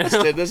to get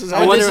arrested. This is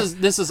how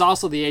this is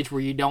also the age where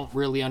you don't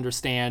really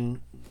understand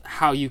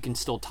how you can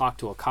still talk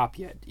to a cop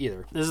yet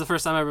either. This is the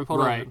first time I've ever been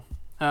pulled over.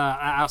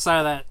 Outside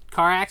of that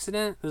car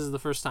accident, this is the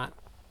first time.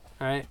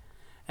 All right.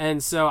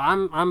 And so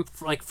I'm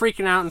like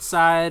freaking out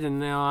inside,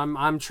 and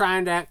I'm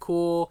trying to act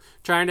cool,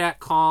 trying to act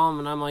calm,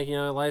 and I'm like,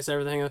 lights,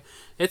 everything.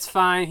 It's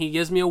fine. He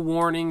gives me a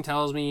warning,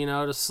 tells me,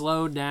 to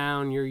slow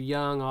down. You're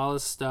young, all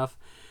this stuff.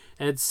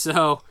 And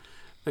so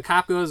the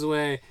cop goes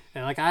away,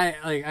 and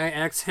I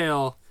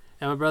exhale,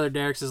 and my brother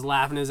Derek's just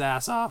laughing his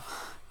ass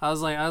off. I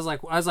was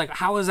like,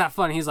 how is that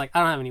funny? He's like, I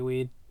don't have any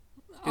weed.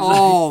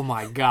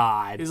 My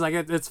God. He's like,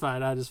 it's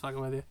fine. I'm just fucking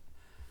with you.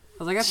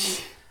 I was like,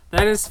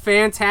 that is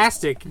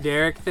fantastic,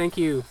 Derek. Thank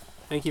you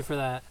for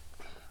that.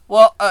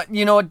 Well,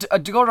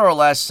 to go to our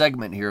last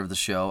segment here of the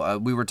show,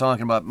 we were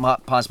talking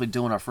about possibly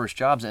doing our first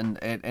jobs, and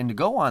to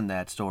go on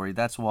that story,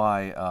 that's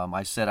why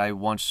I said I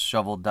once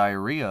shoveled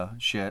diarrhea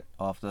shit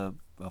off of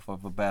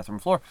a bathroom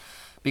floor,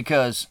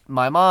 because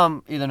my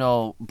mom, even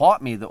though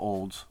bought me the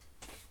old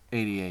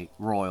 '88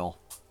 Royal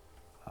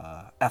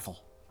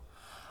Ethel,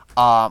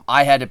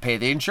 I had to pay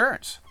the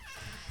insurance,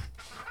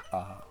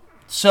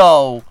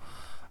 so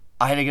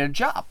I had to get a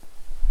job.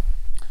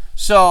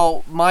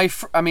 So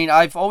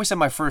I've always said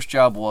my first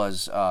job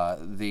was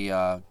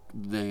the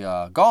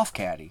golf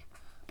caddy,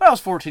 but I was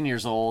 14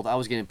 years old. I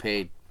was getting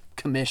paid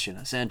commission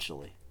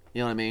essentially. You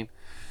know what I mean?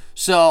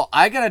 So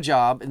I got a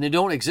job, and they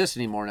don't exist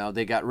anymore now.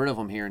 They got rid of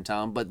them here in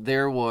town. But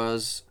there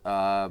was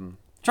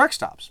truck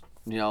stops.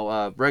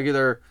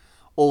 Regular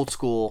old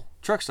school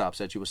truck stops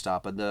that you would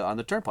stop on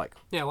the turnpike.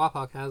 Yeah,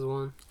 Wapak has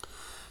one.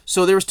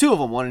 So there was two of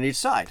them, one on each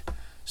side.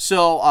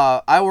 So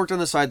I worked on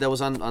the side that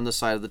was on the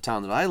side of the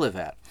town that I live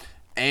at.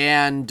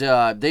 And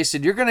they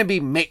said, you're going to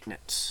be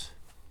maintenance.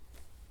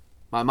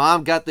 My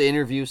mom got the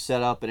interview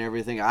set up and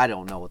everything. I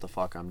don't know what the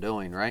fuck I'm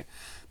doing, right?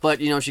 But,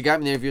 she got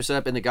me the interview set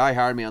up, and the guy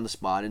hired me on the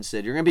spot and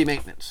said, you're going to be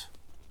maintenance.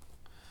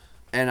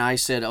 And I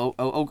said, oh,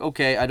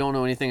 okay, I don't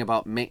know anything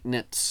about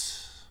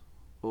maintenance.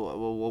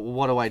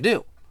 What do I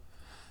do?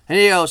 And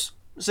he goes,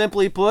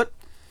 simply put,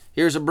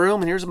 here's a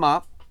broom and here's a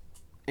mop,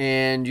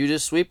 and you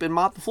just sweep and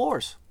mop the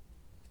floors.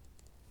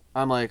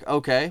 I'm like,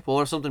 okay,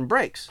 well, if something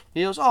breaks?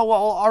 He goes, oh,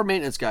 well, our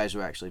maintenance guys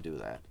who actually do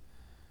that.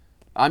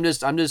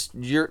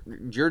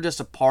 You're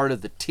just a part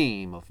of the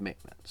team of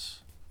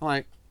maintenance. I'm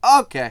like,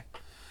 okay.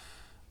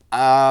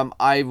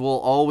 I will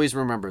always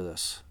remember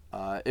this.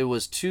 It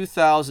was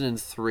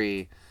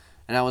 2003,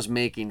 and I was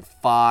making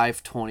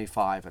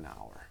 $5.25 an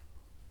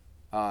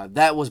hour.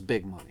 That was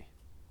big money.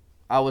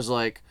 I was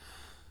like,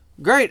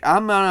 great.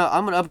 I'm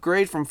gonna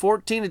upgrade from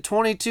 14 to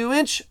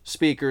 22-inch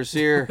speakers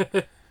here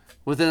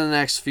within the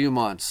next few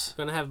months.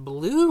 Gonna have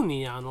blue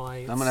neon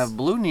lights. I'm gonna have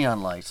blue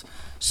neon lights.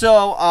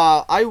 So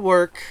I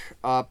work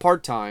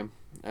part-time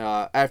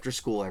after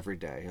school every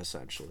day,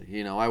 essentially.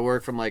 You know, I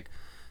work from like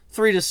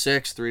 3 to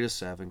 6, 3 to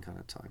 7 kind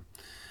of time,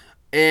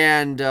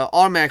 and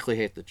automatically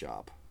hate the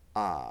job.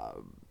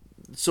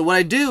 So what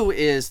I do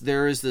is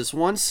there is this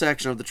one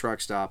section of the truck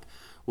stop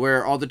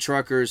where all the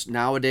truckers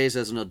nowadays,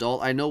 as an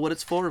adult, I know what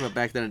it's for, but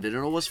back then I didn't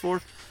know what it's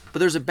for. But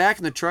there's a back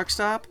in the truck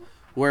stop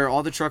where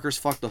all the truckers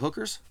fuck the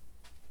hookers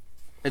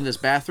in this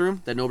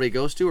bathroom that nobody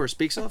goes to or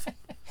speaks of.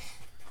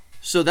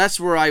 So that's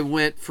where I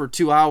went for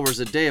 2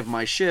 hours a day of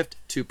my shift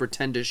to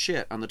pretend to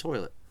shit on the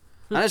toilet.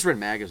 I just read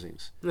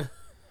magazines.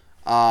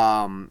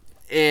 And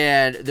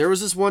there was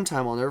this one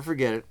time, I'll never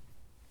forget it,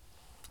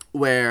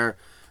 where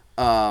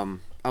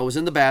I was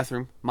in the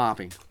bathroom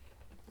mopping,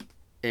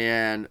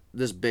 and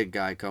this big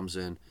guy comes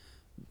in.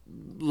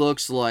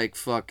 Looks like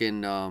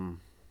fucking,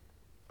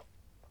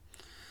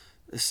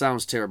 it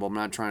sounds terrible, I'm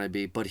not trying to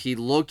be, but he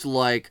looked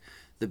like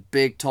the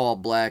big, tall,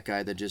 black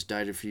guy that just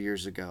died a few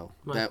years ago.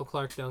 Michael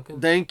Clark Duncan.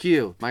 Thank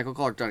you. Michael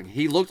Clark Duncan.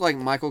 He looked like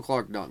Michael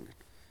Clark Duncan.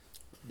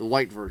 The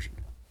white version.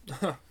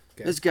 Okay.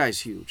 This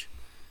guy's huge.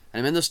 And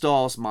I'm in the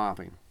stalls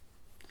mopping.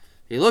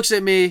 He looks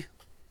at me,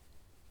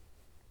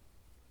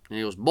 and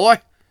he goes,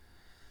 "Boy,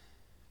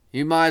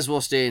 you might as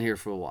well stay in here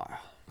for a while."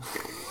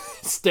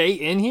 Stay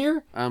in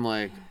here? I'm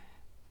like,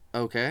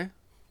 okay.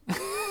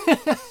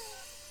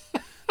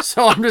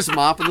 So I'm just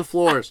mopping the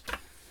floors.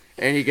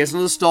 And he gets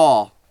into the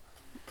stall.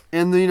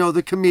 And,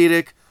 the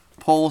comedic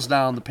pulls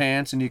down the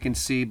pants, and you can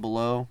see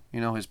below,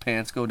 his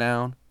pants go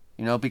down.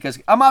 Because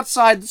I'm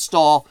outside the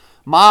stall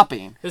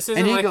mopping. This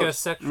isn't like a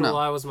sexual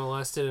I was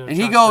molested in a and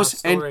he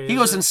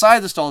goes inside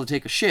the stall to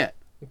take a shit.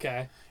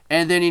 Okay.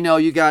 And then,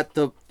 you got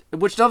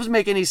which doesn't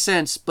make any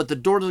sense, but the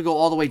door doesn't go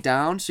all the way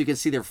down so you can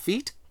see their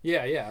feet.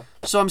 Yeah.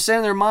 So I'm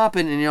standing there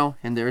mopping, and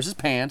and there's his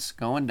pants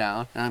going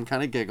down, and I'm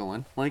kind of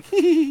giggling, like,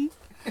 hee,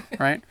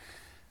 right?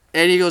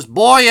 And he goes,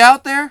 "Boy, you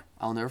out there?"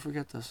 I'll never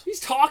forget this. He's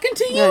talking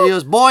to you? Yeah, he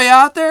goes, "Boy, you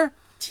out there?"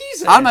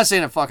 Jesus. I'm not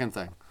saying a fucking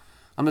thing.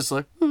 I'm just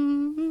like,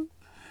 and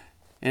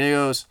he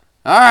goes,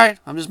 "All right,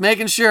 I'm just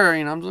making sure."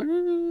 I'm just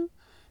like,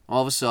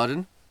 all of a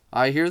sudden,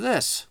 I hear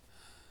this.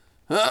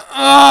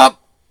 All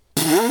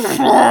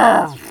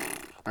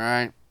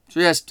right. So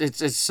yes, it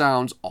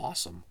sounds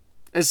awesome.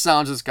 It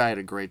sounds this guy had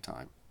a great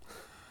time.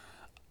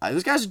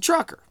 This guy's a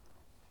trucker.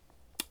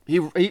 He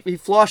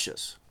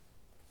flushes.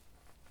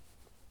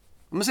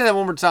 I'm going to say that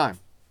one more time.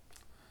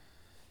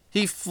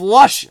 He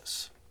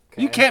flushes.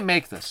 Okay. You can't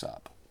make this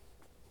up.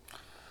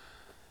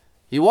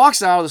 He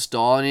walks out of the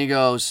stall and he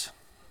goes,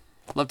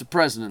 "Left a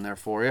present in there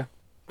for you.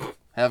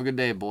 Have a good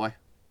day, boy."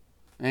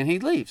 And he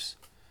leaves.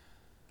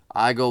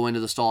 I go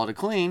into the stall to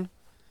clean.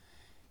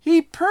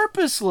 He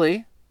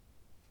purposely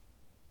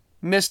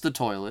missed the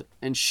toilet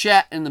and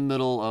shat in the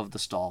middle of the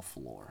stall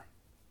floor.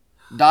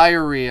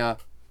 Diarrhea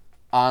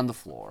on the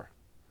floor.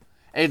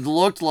 It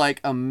looked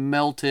like a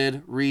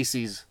melted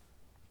Reese's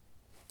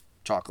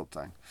chocolate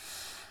thing.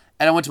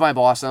 And I went to my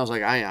boss and I was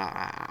like, I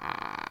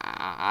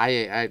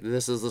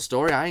this is the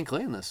story. I ain't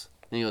cleaning this.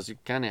 And he goes, "You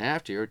kind of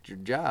have to. It's your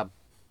job."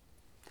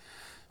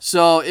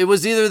 So it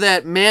was either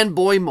that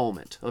man-boy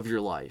moment of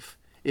your life.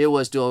 It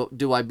was,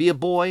 do I be a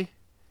boy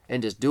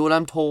and just do what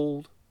I'm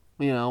told,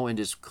 and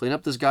just clean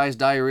up this guy's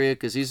diarrhea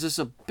because he's just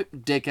a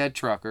dickhead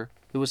trucker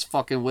who was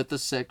fucking with the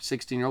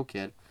 16-year-old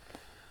kid?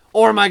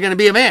 Or am I going to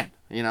be a man,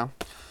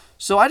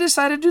 So I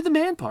decided to do the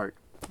man part.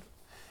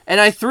 And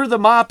I threw the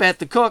mop at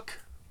the cook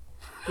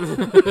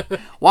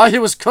while he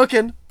was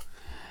cooking.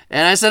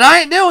 And I said,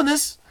 "I ain't doing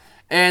this."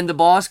 And the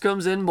boss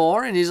comes in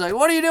more, and he's like,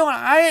 "What are you doing?"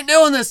 "I ain't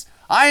doing this.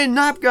 I'm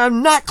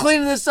not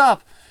cleaning this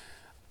up."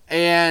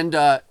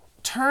 And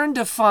turned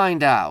to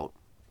find out,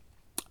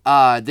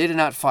 they did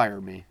not fire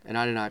me, and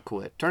I did not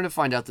quit. Turned to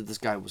find out that this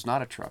guy was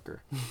not a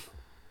trucker.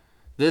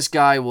 This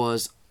guy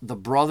was the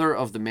brother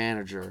of the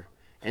manager,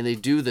 and they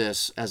do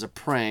this as a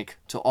prank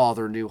to all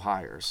their new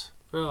hires.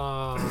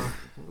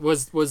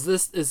 Is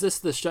this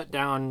the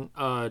shutdown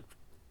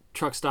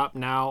truck stop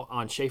now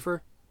on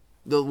Schaefer?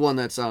 The one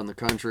that's out in the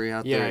country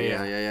out there?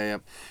 Yeah.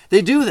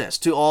 They do this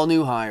to all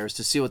new hires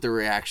to see what their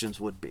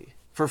reactions would be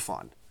for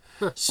fun.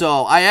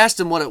 So I asked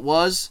him what it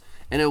was,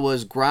 and it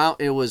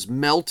was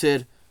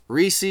melted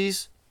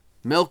Reese's,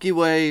 Milky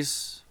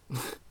Ways,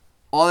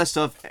 all that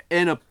stuff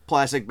in a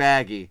plastic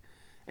baggie,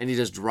 and he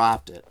just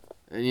dropped it.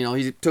 And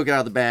he took it out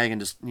of the bag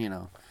and just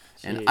and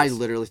Jeez. I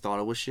literally thought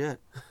it was shit.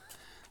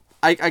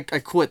 I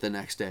quit the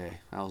next day.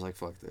 I was like,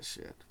 fuck this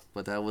shit.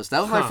 But that was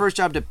my first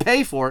job to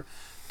pay for it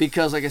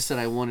because, like I said,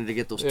 I wanted to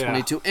get those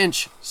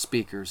 22-inch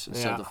speakers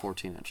instead of the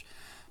 14-inch.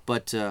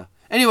 But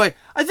anyway,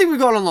 I think we've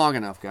gone on long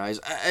enough, guys.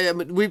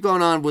 We've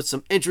gone on with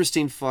some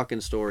interesting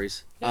fucking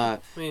stories.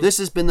 This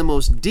has been the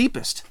most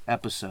deepest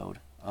episode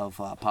of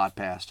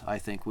Podpast I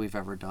think we've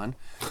ever done.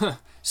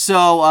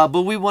 So,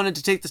 but we wanted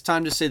to take this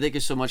time to say thank you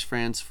so much,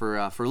 friends,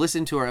 for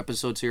listening to our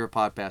episodes here at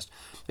Podpast.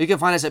 You can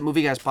find us at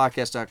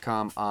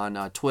movieguyspodcast.com,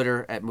 on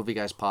Twitter at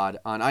movieguyspod,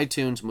 on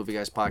iTunes, Movie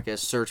Guys Podcast.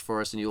 Search for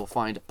us and you will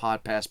find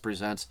Podpast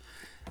Presents,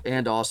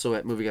 and also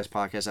at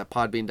movieguyspodcast at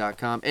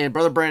podbean.com. And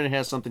Brother Brandon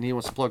has something he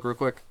wants to plug real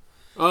quick.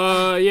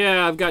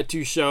 Yeah, I've got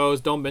 2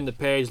 shows. Don't Bend the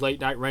Page, Late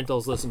Night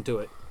Rentals. Listen to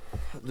it.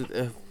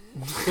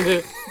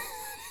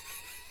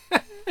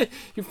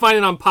 You find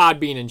it on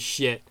Podbean and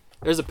shit.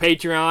 There's a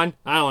Patreon.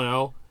 I don't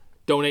know.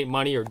 Donate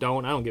money or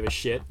don't. I don't give a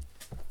shit.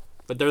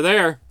 But they're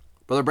there.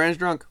 Brother Brandon's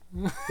drunk.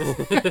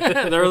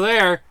 They're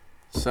there.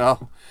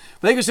 So,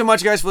 thank you so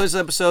much, guys, for this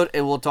episode,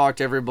 and we'll talk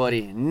to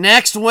everybody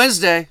next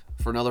Wednesday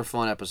for another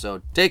fun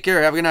episode. Take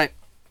care. Have a good night.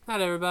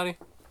 Night, everybody.